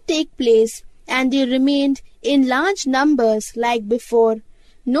did not take place and they remained in large numbers like before,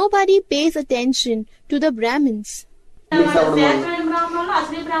 nobody pays attention to the Brahmins. Mix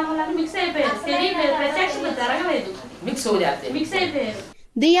हो जाते हैं।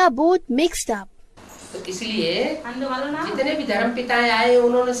 They are both mixed up. तो इसलिए जितने भी धर्म पिताएं आए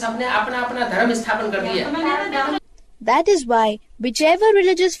उन्होंने सबने अपना अपना धर्म स्थापन कर दिया। That is why whichever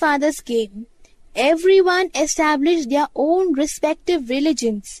religious fathers came, everyone established their own respective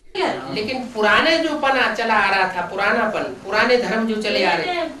religions. लेकिन पुराने जो पना चला आ रहा था, पुराने धर्म जो चले आ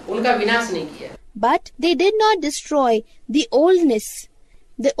रहे, उनका विनाश नहीं किया। But they did not destroy the oldness,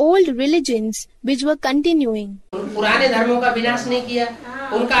 the old religions which were continuing. पुराने धर्मों का विनाश नहीं किया,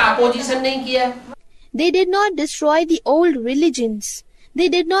 उनका अपोजिशन नहीं किया। They did not destroy the old religions. They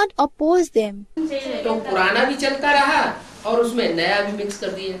did not oppose them. तो पुराना भी चलता रहा और उसमें नया भी मिक्स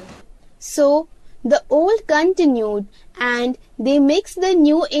कर दिया. So the old continued and they mixed the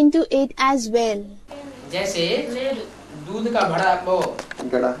new into it as well. जैसे दूध का भरा वो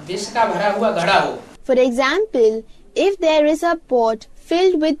घड़ा, विष का भरा हुआ घड़ा हो. For example, if there is a pot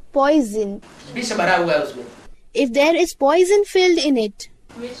filled with poison, विष भरा हुआ है उसमें. if there is poison filled in it,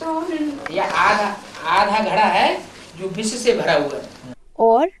 या आधा घड़ा है जो विष से भरा हुआ है.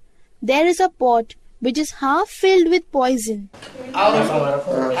 or there is a pot which is half filled with poison,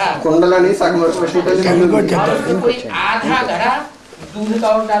 और कुंडला नहीं साग उसमें कोई आधा घड़ा दूध का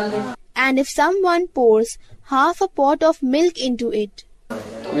और डाल दे. and if someone pours half a pot of milk into it,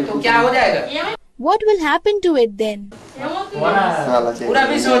 तो क्या हो जाएगा? what will happen to it then? पूरा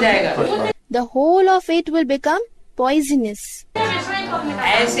विष हो जाएगा. The whole of it will become poisonous.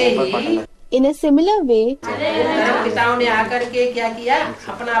 ऐसे ही In a similar way, धर्म पिताओं ने आकर के क्या किया?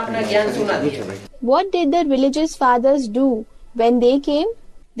 अपना अपना ज्ञान सुना दिया. what did the religious fathers do when they came?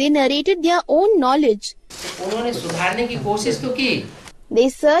 They narrated their own knowledge. उन्होंने सुधारने की कोशिश तो की, They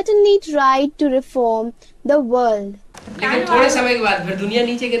certainly tried to reform the world. लेकिन थोड़े समय के बाद फिर दुनिया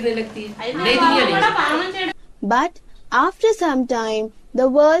नीचे गिरने लगती है. नई दुनिया नहीं. But after some time, the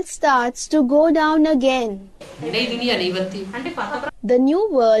world starts to go down again. नई दुनिया नहीं बनती. The new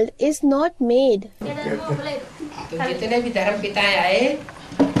world is not made. तो जितने भी धर्म पिताएं आए,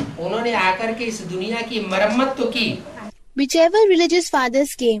 उन्होंने आकर के इस दुनिया की मरम्मत तो की. Whichever religious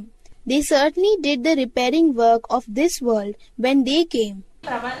fathers came, they certainly did the repairing work of this world when they came.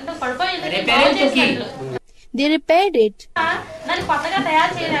 Repairing तो की. They repaired it.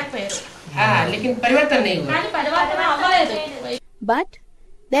 हाँ, लेकिन परिवर्तन नहीं हुआ. But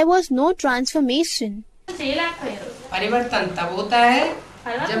there was no transformation. परिवर्तन तब होता है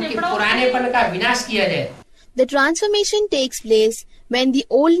जबकि पुरानेपन का विनाश किया जाए. The transformation takes place when the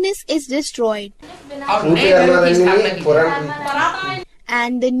oldness is destroyed और नए धर्म की स्थापना की जाए.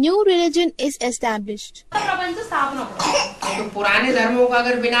 and the new religion is established. तो पुराने धर्मों का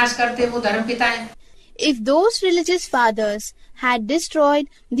अगर विनाश करते वो धर्म पिता है. If those religious fathers had destroyed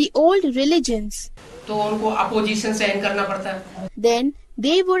the old religions, तो उनको अपोजिशन सहन करना पड़ता. then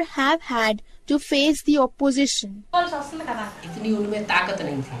they would have had to face the opposition. इतनी उनमें ताकत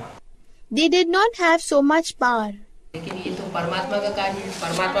नहीं थी. They did not have so much power. लेकिन ये तो परमात्मा का कार्य है.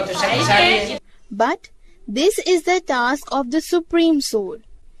 परमात्मा तो शक्तिशाली है. But this is the task of the Supreme Soul.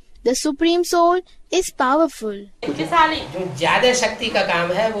 The Supreme Soul is powerful. जो ज्यादा शक्ति का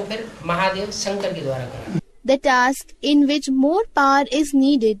काम है वो फिर महादेव शंकर के द्वारा करा. The task in which more power is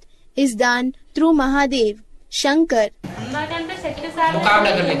needed is done through Mahadev, Shankar.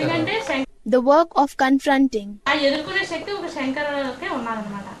 मुकाबला करने का. The work of confronting.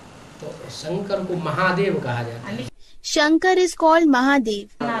 तो शंकर को महादेव कहा जाता है. Shankar is called Mahadev.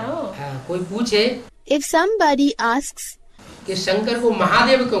 हाँ, कोई पूछे If somebody asks, कि शंकर को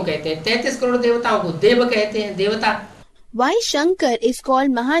महादेव क्यों कहते हैं? 33 करोड़ देवताओं को देव कहते हैं, देवता. why Shankar is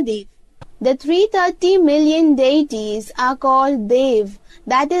called Mahadev? The 330 million deities are called Dev,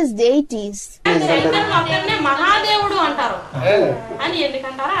 that is deities.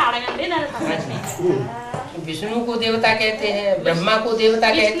 Vishnu को देवता कहते हैं, ब्रह्मा को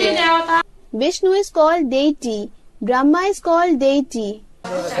देवता कहते हैं. Vishnu is called deity, Brahma is called deity.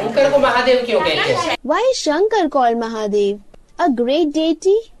 Shankar को महादेव क्यों कहते हैं? Why is Shankar called Mahadev? A great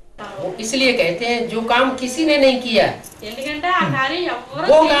deity? वो इसलिए कहते हैं जो काम किसी ने नहीं किया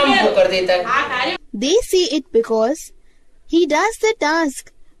वो काम वो कर देता है. They say it because he does the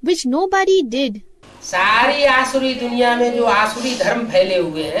task which nobody did. सारी आसुरी दुनिया में जो आसुरी धर्म फैले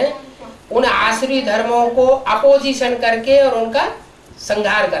हुए हैं उन आसुरी धर्मों को अपोजिशन करके और उनका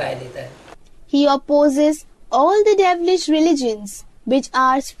संहार कराए देता है. He opposes all the devilish religions which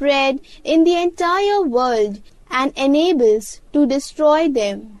are spread in the entire world and enables to destroy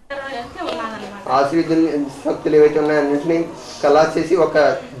them. Ashri శక్తులు ఏవైతే ఉన్నాయో అన్నింటినీ కలా చేసి ఒక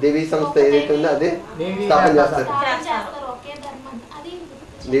దేవీ సంస్థ ఏదైతే ఉందో అదే స్థాపన చేస్తారు.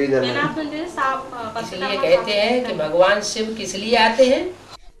 देवी धर्म. इसलिए कहते हैं कि भगवान शिव किस लिए आते हैं?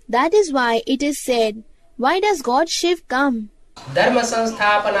 That is why it is said, why does God Shiv come? धर्म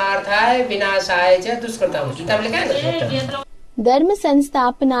संस्थापनार्थाय विनाशाय च दुष्कृतम. गीता में लिखा है ना. Dharma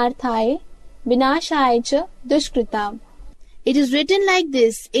sansthapanarthaya vinashaya cha dushkritam. It is written like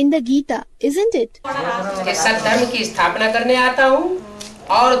this in the Gita, isn't it? कि सत्धर्म की स्थापना करने आता हूँ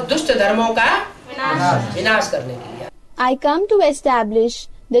और दुष्ट धर्मों का विनाश करने के लिए. I come to establish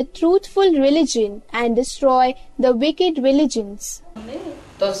the truthful religion and destroy the wicked religions.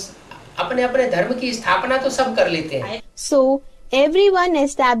 तो अपने अपने धर्म की स्थापना तो सब कर लेते हैं. So Everyone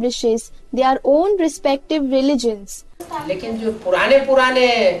establishes their own respective religions. लेकिन जो पुराने पुराने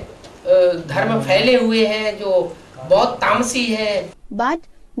धर्म फैले हुए हैं जो बहुत तामसी है, But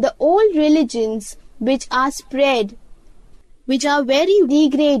the old religions which are spread, which are very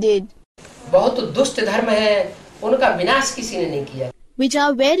degraded, बहुत दुष्ट धर्म है, उनका विनाश किसी ने नहीं किया, which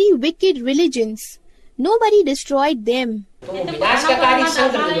are very wicked religions, nobody destroyed them. तो विनाश का कार्य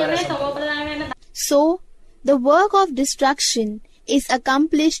शंकर के द्वारा संपन्न। So the work of destruction is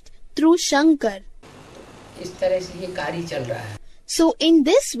accomplished through Shankar. इस तरह से ये कार्य चल रहा है। So in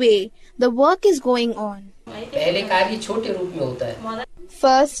this way the work is going on. पहले कार्य छोटे रूप में होता है।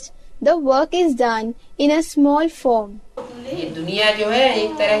 First, the work is done in a small form. ये दुनिया जो है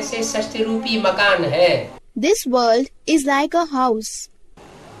एक तरह से षष्ठी रूपी मकान है। This world is like a house.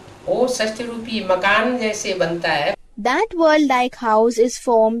 वो षष्ठी रूपी मकान जैसे बनता है। That world-like house is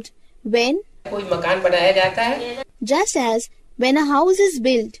formed when, कोई मकान बनाया जाता है, just as when a house is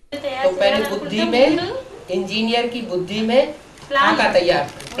built, तो पहले बुद्धि में, इंजीनियर की बुद्धि में प्लान तैयार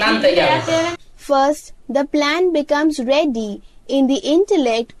होता है। first the plan becomes ready in the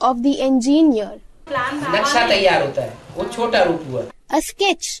intellect of the engineer. नक्शा तैयार होता है, वो छोटा रूप हुआ। A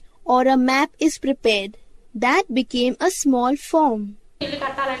sketch or a map is prepared. That became a small form.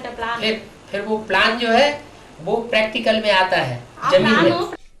 फिर वो प्लान जो है वो प्रैक्टिकल में आता है, जमीन में।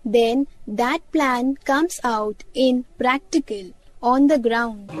 Then that plan comes out in practical on the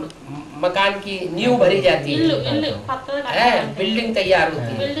ground. मकान की नींव भरी जाती है, बिल्डिंग तैयार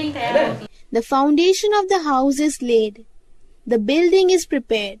होती है ना? The foundation of the house is laid. The building is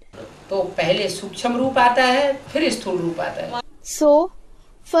prepared. तो पहले सूक्ष्म रूप आता है, फिर स्थूल रूप आता है। So,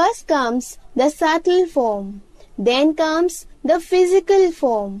 first comes the subtle form, then comes the physical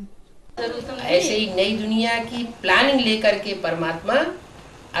form. ऐसे ही नई दुनिया की प्लानिंग लेकर के परमात्मा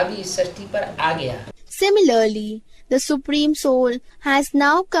अभी इस सृष्टि पर आ गया। Similarly, the Supreme Soul has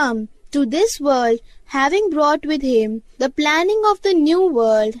now come to this world, having brought with him the planning of the new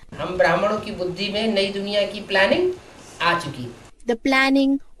world. हम ब्राह्मणों की बुद्धि में नई दुनिया की प्लानिंग आ चुकी। The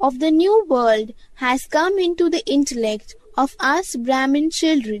planning of the new world has come into the intellect of us Brahmin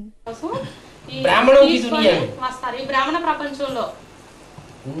children. ब्राह्मणों की दुनिया में బ్రాహ్మణ ప్రపంచంలో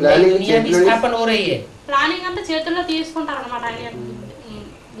नई दुनिया की स्थापना हो रही है। ప్లానింగ్ అంతా చేతుల్లో తీసుకుంటారన్నమాట ఆయన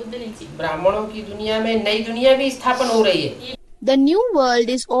బుద్ధి నుంచి। ब्राह्मणों की दुनिया में नई दुनिया भी स्थापना हो रही है। The new world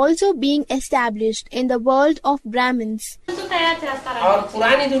is also being established in the world of Brahmins. और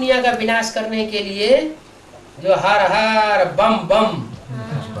पुरानी दुनिया का विनाश करने के लिए जो हर हर बम बम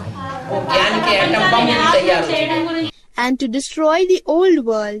वो ज्ञान के एटम बम भी तैयार हो चुके हैं। And to destroy the old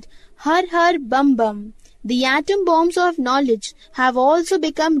world, Har Har Bam Bam, the atom bombs of knowledge have also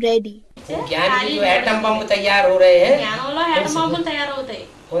become ready. ज्ञान की जो एटम बम तैयार हो रहे हैं, జ్ఞానంలో एटम बम तैयार होते हैं।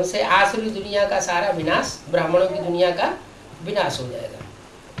 उनसे आसुरी दुनिया का सारा विनाश, ब्राह्मणों की दुनिया का विनाश हो जाएगा।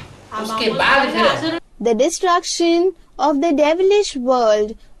 उसके बाद फिर The destruction of the devilish world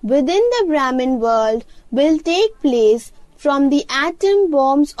within the Brahmin world will take place from the atom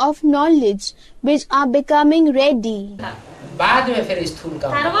bombs of knowledge which are becoming ready. बाद में फिर स्थूल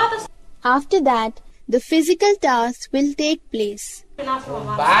काम। After that, the physical task will take place.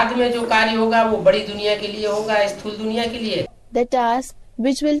 बाद में जो कार्य होगा वो बड़ी दुनिया के लिए होगा, स्थूल दुनिया के लिए। The task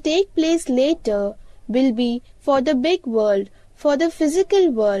which will take place later will be for the big world, for the physical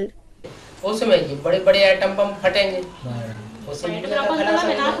world. उसमें ये बड़े बड़े atom bomb फटेंगे।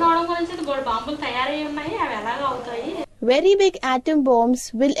 Very big atom bombs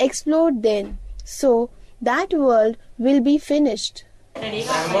will explode then. So that world will be finished.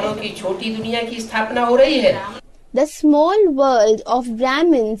 ब्राह्मणों की छोटी दुनिया की स्थापना हो रही है। The small world of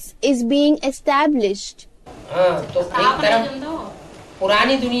Brahmins is being established. हाँ, तो एक तरफ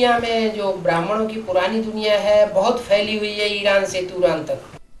पुरानी दुनिया में जो ब्राह्मणों की पुरानी दुनिया है बहुत फैली हुई है, ईरान से तुरान तक।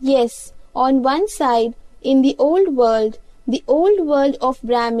 Yes, on one side, in the old world of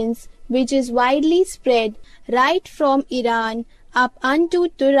Brahmins, which is widely spread right from Iran up unto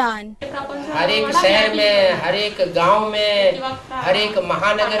Turan. हर एक शहर में, हर एक गांव में, हर एक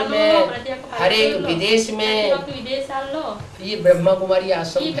महानगर में, हर एक विदेश में ये ब्रह्मा कुमारी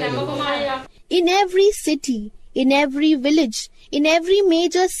आश्रम है। In every city, in every village, in every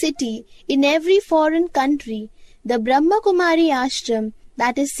major city, in every foreign country, the Brahma Kumari ashram,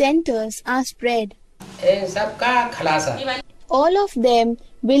 that is centers, are spread. इन सबका खलासा। All of them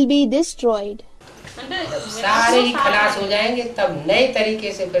will be destroyed. सारे ही खलास हो जाएंगे तब नए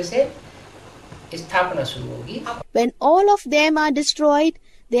तरीके से फिर से स्थापना शुरू होगी। When all of them are destroyed,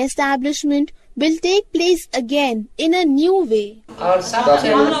 the establishment will take place again in a new way. और सब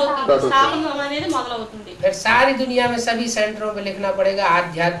फिर सारी दुनिया में सभी सेंटरों पे लिखना पड़ेगा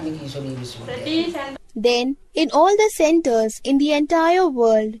आध्यात्मिक ईश्वरीय विश्व। then in all the centers in the entire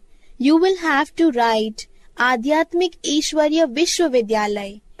world, you will have to write Adhyatmik Ishwarya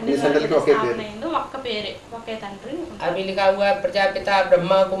Vishwavidyalay. ఒక్క పేరే ఒకే తండ్రి. अभी लिखा हुआ है प्रजापिता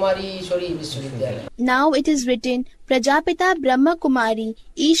ब्रह्मा कुमारी ईश्वरी विश्वविद्यालय. Now it is written Prajapita Brahma Kumari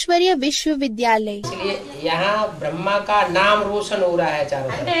Ishwarya Vishwavidyalay. इसलिए यहाँ ब्रह्मा का नाम रोशन हो रहा है चारों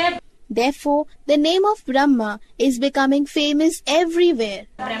तरफ. Therefore, the name of Brahma is becoming famous everywhere.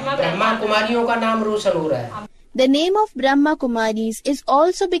 Brahma कुमारियों का नाम रोशन हो रहा है. The name of Brahma Kumaris is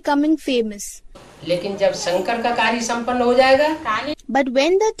also becoming famous. लेकिन जब शंकर का कार्य संपन्न हो जाएगा, But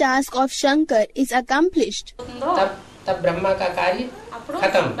when the task of Shankar is accomplished, तब ब्रह्मा का कार्य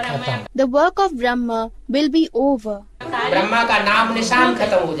खत्म. the work of Brahma will be over. Brahma का नाम निशान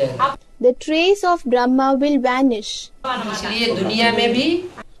खत्म हो जाएगा. The trace of Brahma will vanish. इसलिए दुनिया में भी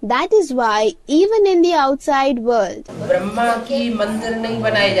That is why even in the outside world, Brahma की मंदिर नहीं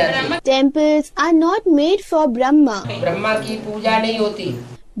बनाए जाते. temples are not made for Brahma. Brahma की पूजा नहीं होती.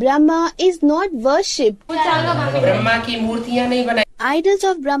 Brahma is not worshipped. Brahma की मूर्तियाँ नहीं बनाई. Idols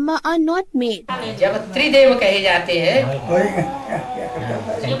of Brahma are not made. जब त्रिदेव कहे जाते हैं,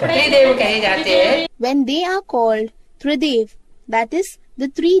 त्रिदेव कहे जाते हैं, When they are called Tridev, that is the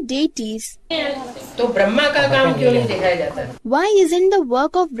three deities, तो ब्रह्मा का काम क्यों नहीं दिखाया जाता? why isn't the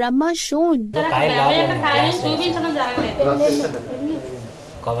work of Brahma shown? చూపించడం జరగలేదు.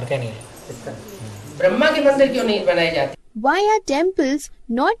 ब्रह्मा के मंदिर क्यों नहीं बनाए जाते? Why are temples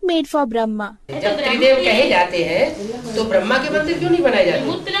not made for Brahma? जब त्रिदेव कहे जाते हैं, तो ब्रह्मा के मंदिर क्यों नहीं बनाए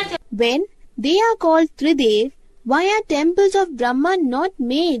जाते? When they are called Tridev, why are temples of Brahma not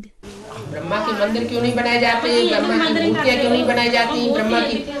made? Brahma के मंदिर क्यों नहीं बनाए जाते? ब्रह्मा की मूर्तियाँ क्यों नहीं बनाई जाती? ब्रह्मा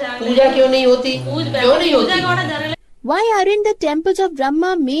की पूजा क्यों नहीं होती? क्यों नहीं होती? Why aren't the temples of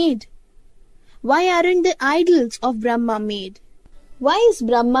Brahma made? Why aren't the idols of Brahma made? Why is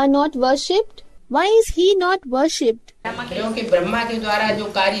Brahma not worshipped? Why is he not worshipped? क्योंकि ब्रह्मा के द्वारा जो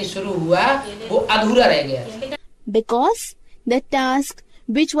कार्य शुरू हुआ वो अधूरा रह गया. Because the task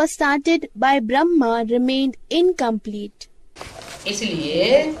which was started by Brahma remained incomplete. इसलिए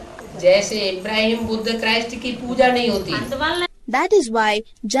जैसे इब्राहिम बुद्ध क्राइस्ट की पूजा नहीं होती. That is why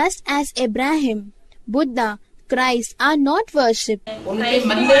just as Abraham, Buddha, Christ are not worshipped, उनके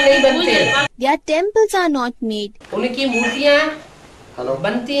मंदिर नहीं बनते. their temples are not made. उनकी मूर्तियाँ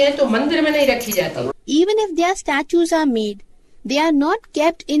बनती हैं तो मंदिर में नहीं रखी जाती. Even if their statues are made, they are not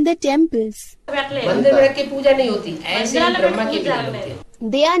kept in the temples. मंदिर में रख के पूजा नहीं होती. ऐसे ही ब्रह्मा की पूजा होती है.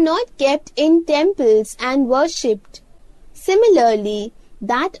 They are not kept in temples and worshipped. Similarly,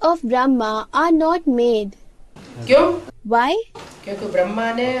 that of Brahma are not made. क्यों? Why? क्योंकि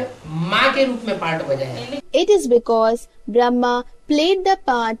ब्रह्मा ने माँ के रूप में पार्ट बजाया. It is because Brahma played the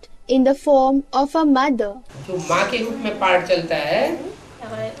part in the form of a mother. जो माँ के रूप में पार्ट चलता है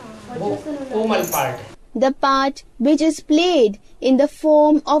वो कोमल पार्ट है. The part which is played in the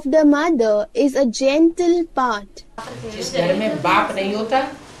form of the mother is a gentle part. जिस घर में बाप नहीं होता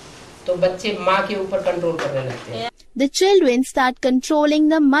तो बच्चे माँ के ऊपर कंट्रोल करने लगते हैं. The children start controlling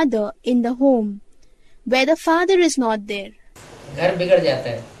the mother in the home where the father is not there. घर बिगड़ जाता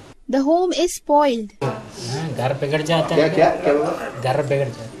है. The home is spoiled. घर बिगड़ जाता है. क्या घर बिगड़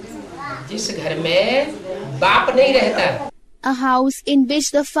जाता है. जिस घर में बाप नहीं रहता, A house in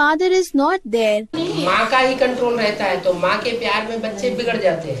which the father is not there, माँ का ही कंट्रोल रहता है तो माँ के प्यार में बच्चे बिगड़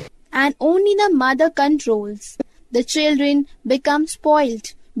जाते हैं. and only the mother controls, the children become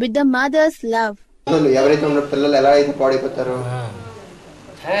spoiled with the mother's love. ఎవరైతే ఉన్న పిల్లలు ఎలా అయితే పాడైపోతారో,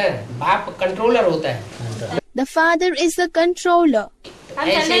 है बाप कंट्रोलर होता है. The father is the controller.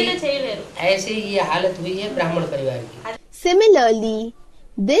 ऐसे ये हालत हुई है ब्राह्मण परिवार की. Similarly,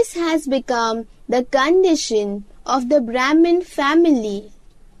 this has become the condition of the Brahmin family.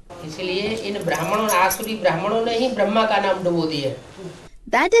 इसलिए इन ब्राह्मणों आसुरी ब्राह्मणों ने ही ब्रह्मा का नाम डुबो दिया.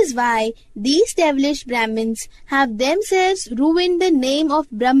 That is why these devilish Brahmins have themselves ruined the name of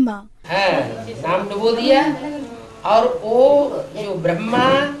Brahma. नाम डुबो दिया और वो जो ब्रह्मा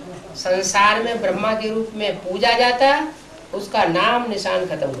संसार में ब्रह्मा के रूप में पूजा जाता उसका नाम निशान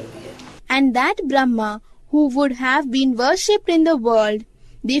खत्म कर दिया. And that Brahma who would have been worshipped in the world,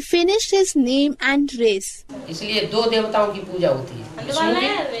 they finished his name and race. इसलिए दो देवताओं की पूजा होती है, विष्णु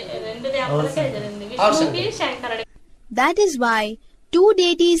और Shankar. That is why two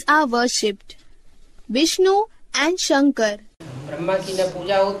deities are worshipped, Vishnu and Shankar. Brahma की न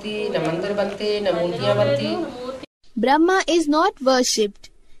पूजा होती, न मंदिर बनते, न मूर्तियाँ बनती. Brahma is not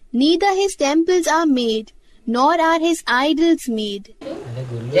worshipped, neither his temples are made, nor are his idols made.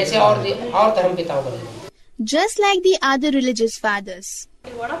 जैसे और धर्म पिताओं का. Just like the other religious fathers.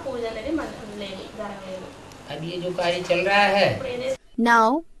 अब ये जो कार्य चल रहा है,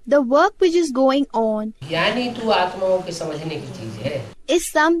 Now, the work which is going on ज्ञानी तू आत्माओं के समझने की चीज है, is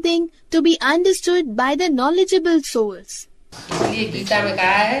something to be understood by the knowledgeable souls. इसलिए गीता में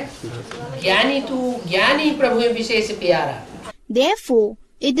कहा है ज्ञानी तू ज्ञानी प्रभु में विशेष प्यारा. Therefore,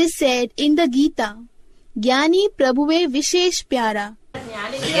 it is said in the Gita, Jnani Prabhuve Vishesh Pyara.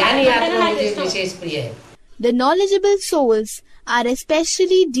 ज्ञानी आत्मा मुझे विशेष प्रिय है. The knowledgeable souls are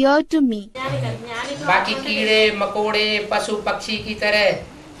especially dear to me. बाकी कीड़े मकोड़े पशु पक्षी की तरह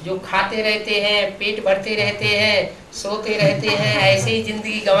जो खाते रहते हैं, पेट भरते रहते हैं, सोते रहते हैं, ऐसे ही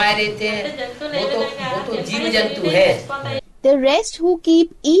जिंदगी गंवाए रहते हैं, वो तो जीव जंतु है. The rest who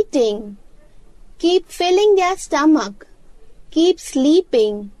keep eating, keep filling their stomach, keep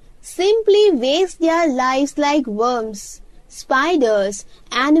sleeping, simply waste their lives like worms, spiders,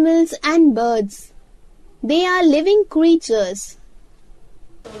 animals and birds. They are living creatures.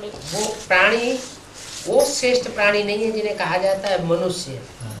 वो प्राणी वो श्रेष्ठ प्राणी नहीं है जिन्हें कहा जाता है मनुष्य.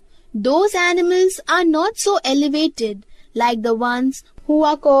 Those animals are not so elevated like the ones who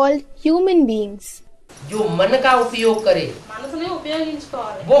are called human beings. जो मन का उपयोग करे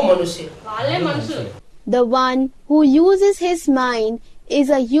वो मनुष्य. The one who uses his mind is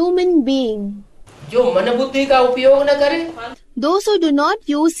a human being. जो मन बुद्धि का उपयोग न करे, Those who do not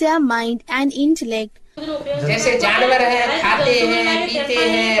use their mind and intellect, जैसे जानवर हैं, खाते हैं, पीते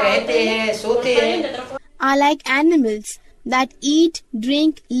हैं, रहते हैं, सोते हैं, are like animals that eat,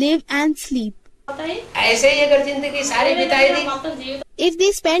 drink, live and sleep. ऐसे ही अगर जिंदगी सारी बिताई दी If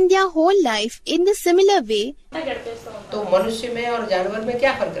they spend their whole life in the similar way, तो मनुष्य में और जानवर में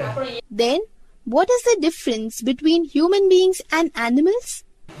क्या फर्क रहा? then what is the difference between human beings and animals?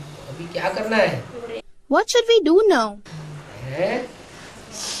 अभी क्या करना है? What should we do now?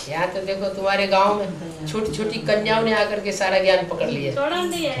 यहाँ तो देखो तुम्हारे गांव में छोटी छोटी कन्याओं ने आकर के सारा ज्ञान पकड़ लिया.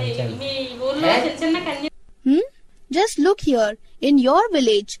 Just look here. In your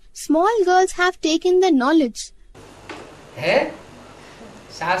village, small girls have taken the knowledge. है?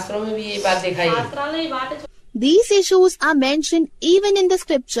 शास्त्रों में भी ये बात दिखाई है. These issues are mentioned even in the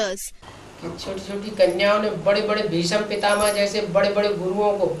scriptures. छोटी छोटी कन्याओं ने बड़े बड़े भीष्म पितामह जैसे बड़े बड़े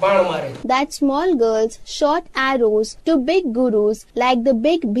गुरुओं को बाण मारे. That small girls shot arrows to big gurus like the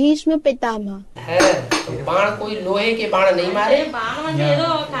big Bhishma Pitama. है तो बाण कोई लोहे के बाण नहीं मारे,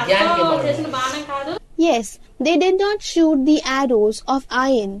 ज्ञान के बाण. Yes, they did not shoot the arrows of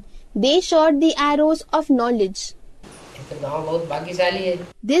iron. They shot the arrows of knowledge. तो गांव बहुत भाग्यशाली है.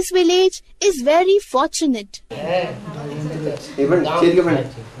 This village is very fortunate.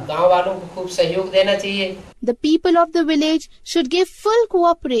 गांव वालों को खूब सहयोग देना चाहिए. The people of the village should give full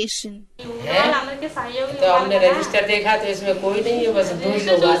cooperation. तो हमने रजिस्टर देखा तो इसमें कोई नहीं है, बस 2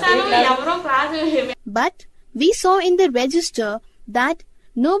 लोग आते हैं. But we saw in the register that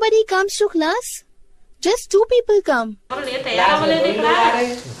nobody comes to class. Just 2 people come.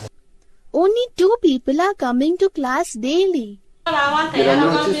 Only 2 people are coming to class daily.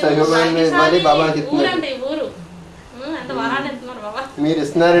 మీరు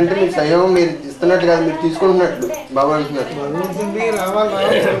ఇస్తున్నారంటే మీకు సహయోగం మీరు ఇస్తున్నట్టు కాదు, మీరు తీసుకుంటున్నట్లు బాబా అంటున్నారు.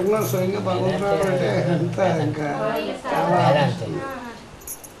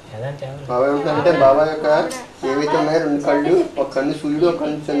 బాబా ఏమంటారంటే బాబా యొక్క ఏవైతే ఉన్నాయో 2 కళ్ళు, ఒక కన్ను సూర్యుడు, ఒక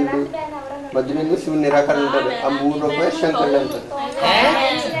కన్ను చంద్రుడు, మధ్యలో శివుడు నిరాకారం ఉంటాడు. ఆ 3 రూపాయలు శంకరుడు అంటారు.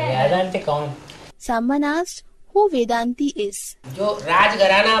 Someone asked who Vedanti is. जो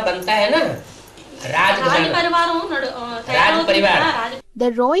राजघराना बनता है ना, राज परिवार, the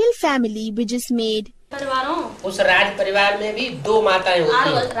royal family which is made, उस राज परिवार में भी 2 माताएं होती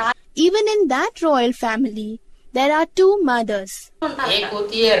हैं. even in that royal family there are 2 mothers. एक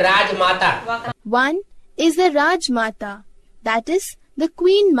होती है राजमाता, One is the Rajmata, that is the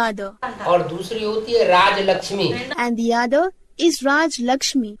queen mother, और दूसरी होती है Rajalakshmi. and the other is Raj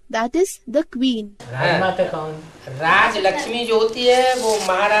Lakshmi, that is the queen. राजमाता कौन? राजलक्ष्मी जो होती है वो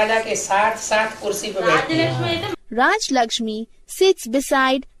महाराजा के साथ कुर्सी पर बैठती है. Raj Lakshmi sits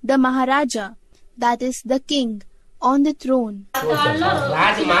beside the Maharaja, that is the king, on the throne.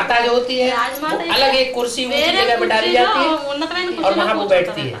 राजमाता जो होती है वो अलग एक कुर्सी ऊंची जगह पर डाली जाती है और वहाँ वो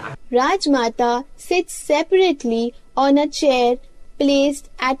बैठती है. Rajmata sits separately on a chair placed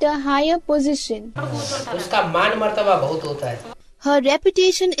at a higher position. उसका मान मर्तबा बहुत होता है. Her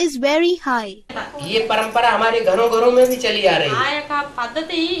reputation is very high. ये परंपरा हमारे घरों में भी चली आ रही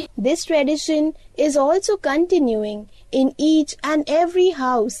है. This tradition is also continuing in each and every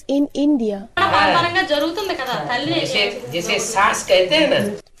house in India. जैसे सास कहते हैं ना.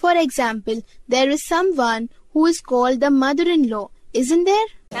 For example, there is someone who is called the mother-in-law, isn't there?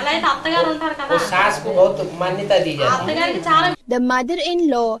 ఎలా అయితే అత్తగారు ఉంటారు కదా, वो सास को बहुत मान्यता दी जाती है। అత్తగారికి చాలా The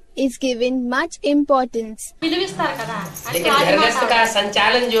mother-in-law is given much importance. విలువిస్తారు కదా, लेकिन घरगृहस्थ का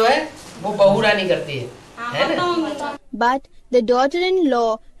संचालन जो है वो बहू रानी करती है ना। But the daughter-in-law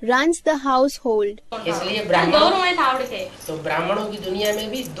runs the household. इसलिए ब्राह्मणों గౌరవం అయితే ఆవిడకే। तो ब्राह्मणों की दुनिया में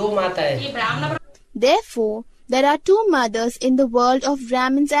भी दो माता ఈ है। బ్రాహ్మణ Therefore, there are two mothers in the world of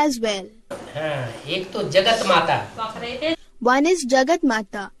Brahmins as well. हाँ, एक तो जगत माता। ఒకరైతే One is Jagat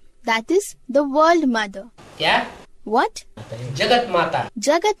Mata, that is the world mother. क्या? What? जगत माता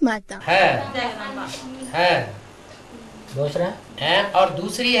Jagat Mata. है, జగదంబ, है, दूसरा है। और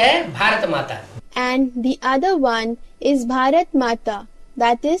दूसरी है भारत माता। And the other one is Bharat Mata,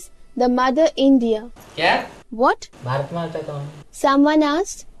 that is the Mother India. क्या? What? भारत माता कौन? Someone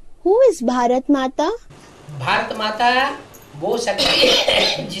asked, who is Bharat Mata? Bharat माता वो शक्ति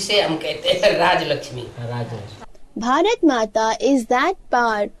है जिसे हम कहते हैं राजलक्ष्मी। राज Bharat Mata is that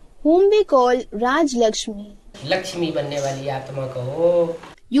power whom we call Raj Lakshmi. Lakshmi बनने वाली आत्मा कहो,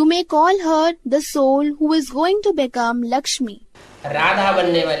 You may call her the soul who is going to become Lakshmi. Radha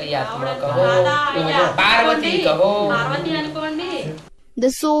बनने वाली आत्मा कहो, రాధా అయ్యా पार्वती कहो, పార్వతి అనుకోండి,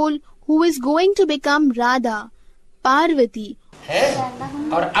 The soul who is going to become Radha, Parvati. है।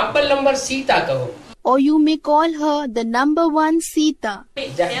 और अव्वल नंबर सीता कहो। Or you may call her the number one Sita.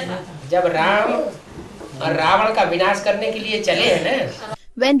 जब राम और रावण का विनाश करने के लिए चले हैं ना,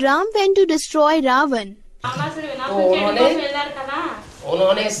 When Ram went to destroy Ravan, రావణాసురుడు వినాశనం చేయడం కోసం వెళ్ళారు కదా,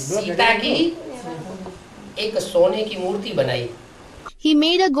 उन्होंने सीता की एक सोने की मूर्ति बनाई he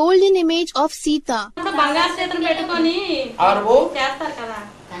made a golden image of Sita అంతా బంగారు చేతులు పెట్టుకొని और वो చేస్తారు కదా,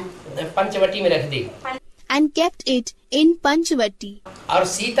 पंचवटी में रख दी। and kept it in Panchavati. और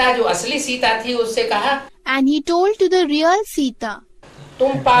सीता जो असली सीता थी उससे कहा, And he told to the real Sita,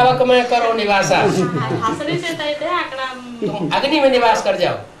 तुम पावक में करो निवासा, అసలు చేత అయితే అక్కడ तुम अग्नि में निवास कर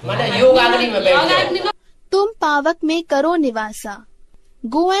जाओ, माने योग अग्नि में बैठ जाओ। యోగాగ్నిలో Tum Pavak mein karo nivasa.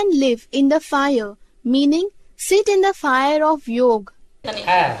 Go and live in the fire, meaning sit in the fire of yoga.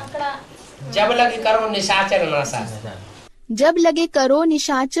 हाँ, जब लगे करो निशाचर नाशा, Jab lage karo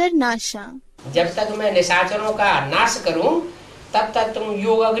nishachar nasha. जब तक मैं निशाचरों का नाश करूं तब तक तुम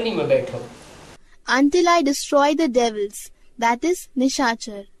योग अग्नि में बैठो। Until I destroy the devils, that is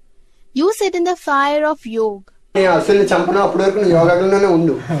nishachar. You sit in the fire of yoga. నీ అసలు చంపను అప్పటి వరకు నువ్వు యోగాగ్లోనే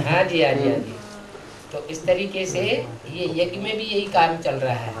ఉండు. हाँ जी, हाँ जी, हाँ जी। तो इस तरीके से ये यज्ञ में भी यही काम चल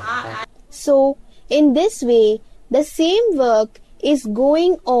रहा है। So, in this way, the same work is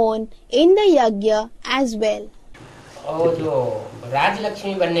going on in the yajna as well. और जो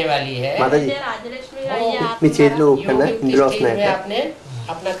राजलक्ष्मी बनने वाली है, మాతాజీ రాజలక్ష్మిగా అయ్యా మీ చేతిలో ఉప్పన్నా योगिक ఇందులో स्टेज में వస్తున్నాయి. अपने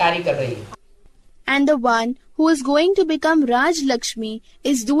अपना कार्य कर रही है। And the one who is going to become Raj Lakshmi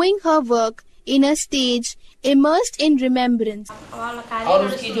is doing her work in a stage immersed in remembrance. వాళ్ళ और కార్యం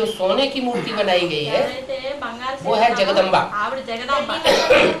उसकी जो सोने की मूर्ति बनाई गई है ఎవరైతే బంగారు वो है जगदम्बा। ఆవిడ జగదంబ,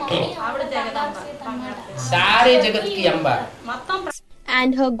 ఆవిడ జగదంబ బంగారు सारे जगत की अम्बा। మొత్తం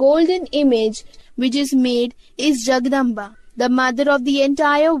And her golden image, which is made, is Jagdamba, the mother of the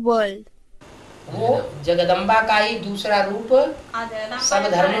entire world. वो जगदम्बा का ही दूसरा रूप ఆ జగదంబ सब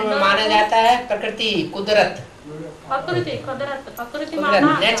धर्मों में माना जाता है। प्रकृति, कुदरत, ప్రకృతి కుదరత్ ప్రకృతి कुदरत,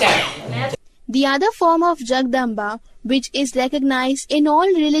 మాత nature. The other form of Jagdamba, which is recognized in all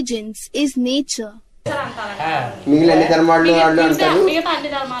religions, is nature. అంటారు. हाँ, మిగిలిన అన్ని ధర్మాల్లో వాళ్ళు అంటారు మిగతా అన్ని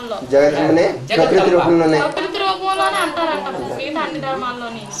ధర్మాల్లో జగత్తునే ప్రకృతి రూపంలోనే. ప్రకృతి రూపంలోనే అంటారంట మిగతా అన్ని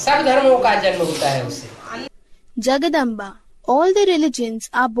ధర్మాల్లోని. सब धर्मों का जन्म होता है उससे। Jagadamba, all the religions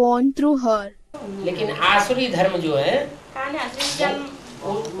are born through her. लेकिन आसुरी धर्म जो है కానీ అసలు జన్మ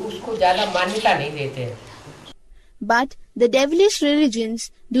उसको ज्यादा मान्यता नहीं देते हैं। But the devilish religions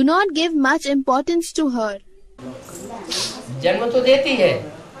do not give much importance to her. जन्म तो देती है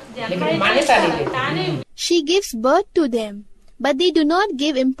జన్మ लेकिन मान्यता नहीं देती। కానీ She gives birth to them, but they do not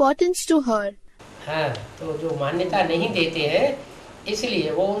give importance to her. हाँ, तो जो मान्यता नहीं देते हैं इसलिए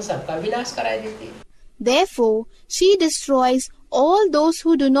वो उन सबका विनाश करा देती है। Therefore, she destroys all those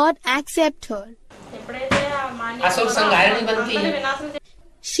who do not accept her. ఎప్పుడైతే ఆ మాన్యత అసలు సంహారిణి బంతి అందరినీ వినాశనం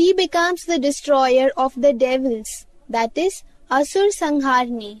She becomes the destroyer of the devils, that is, Asur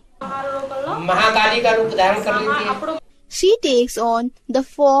Sangharni. ఆహార రూపంలో महाकाली का रूप धारण कर लेती है। అప్పుడు She takes on the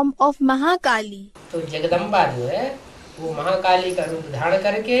form of Mahakali. तो जगदम्बा जो है वो महाकाली का रूप धारण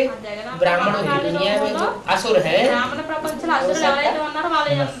करके ब्राह्मणों की दुनिया में जो असुर है బ్రాహ్మణ ప్రపంచంలో అసురులు ఎవరైతే ఉన్నారో వాళ్ళ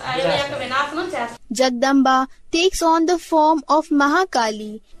యొక్క వినాశనం చేస్తారు. Jagdamba takes on the form of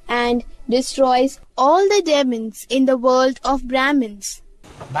Mahakali and destroys all the demons in the world of Brahmins.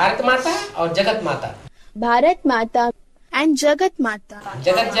 Bharat माता और जगत माता, Bharat Mata and Jagat Mata.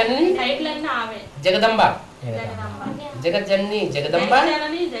 जगत जननी టైటిల్ అన్నీ ఆమె. जगदम्बा, जगत जननी Jagdamba.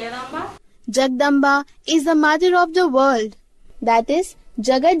 Jagdamba is the mother of the world, that is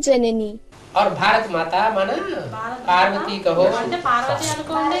Jagat Janani. और भारत माता माना पार्वती कहो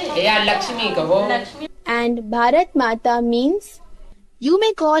या लक्ष्मी कहो। And Bharat Mata means you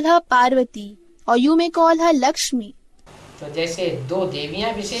may call her Parvati or you may call her Lakshmi. तो जैसे दो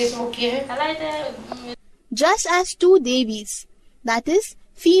देवियां विशेष मुख्य हैं, Just as two Devis, that is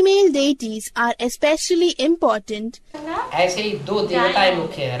female deities, are especially important, ऐसे ही दो देवताएं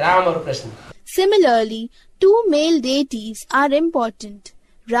मुख्य हैं, राम और Krishna. similarly two male deities are important,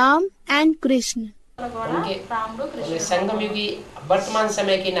 Ram and Krishna. उनके संगम युगी वर्तमान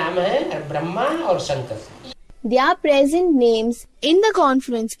समय के नाम है ब्रह्मा और Shankar. Their present names in the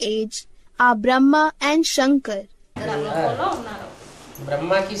confluence age are Brahma and Shankar.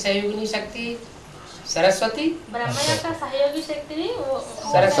 Brahma की सहयोगिनी शक्ति Saraswati,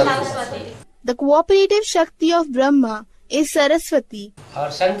 Saraswati. The cooperative Shakti of Brahma is Saraswati,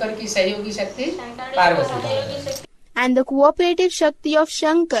 और शंकर की सहयोगी शक्ति Parvati, and the cooperative Shakti of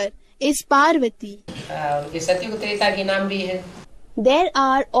Shankar is Parvati. उनके सतयुग त्रेता के नाम भी है। There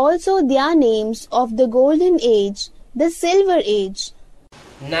are also their names of the golden age, the silver age.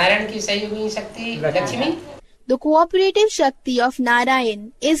 Narayan की सहयोगी शक्ति Lakshmi, The cooperative Shakti of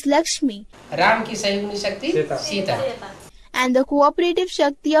Narayan is Lakshmi, Ram की सहयोगी शक्ति Sita, and the cooperative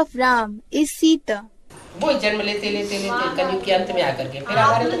Shakti of Ram is Sita. वो जन्म लेते लेते लेते कलयुग के अंत में आकर के फिर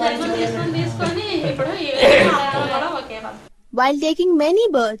हमारे While taking many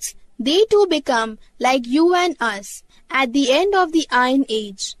births, they too become like you and us at the end of the Iron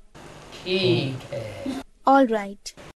Age. ठीक है। All right.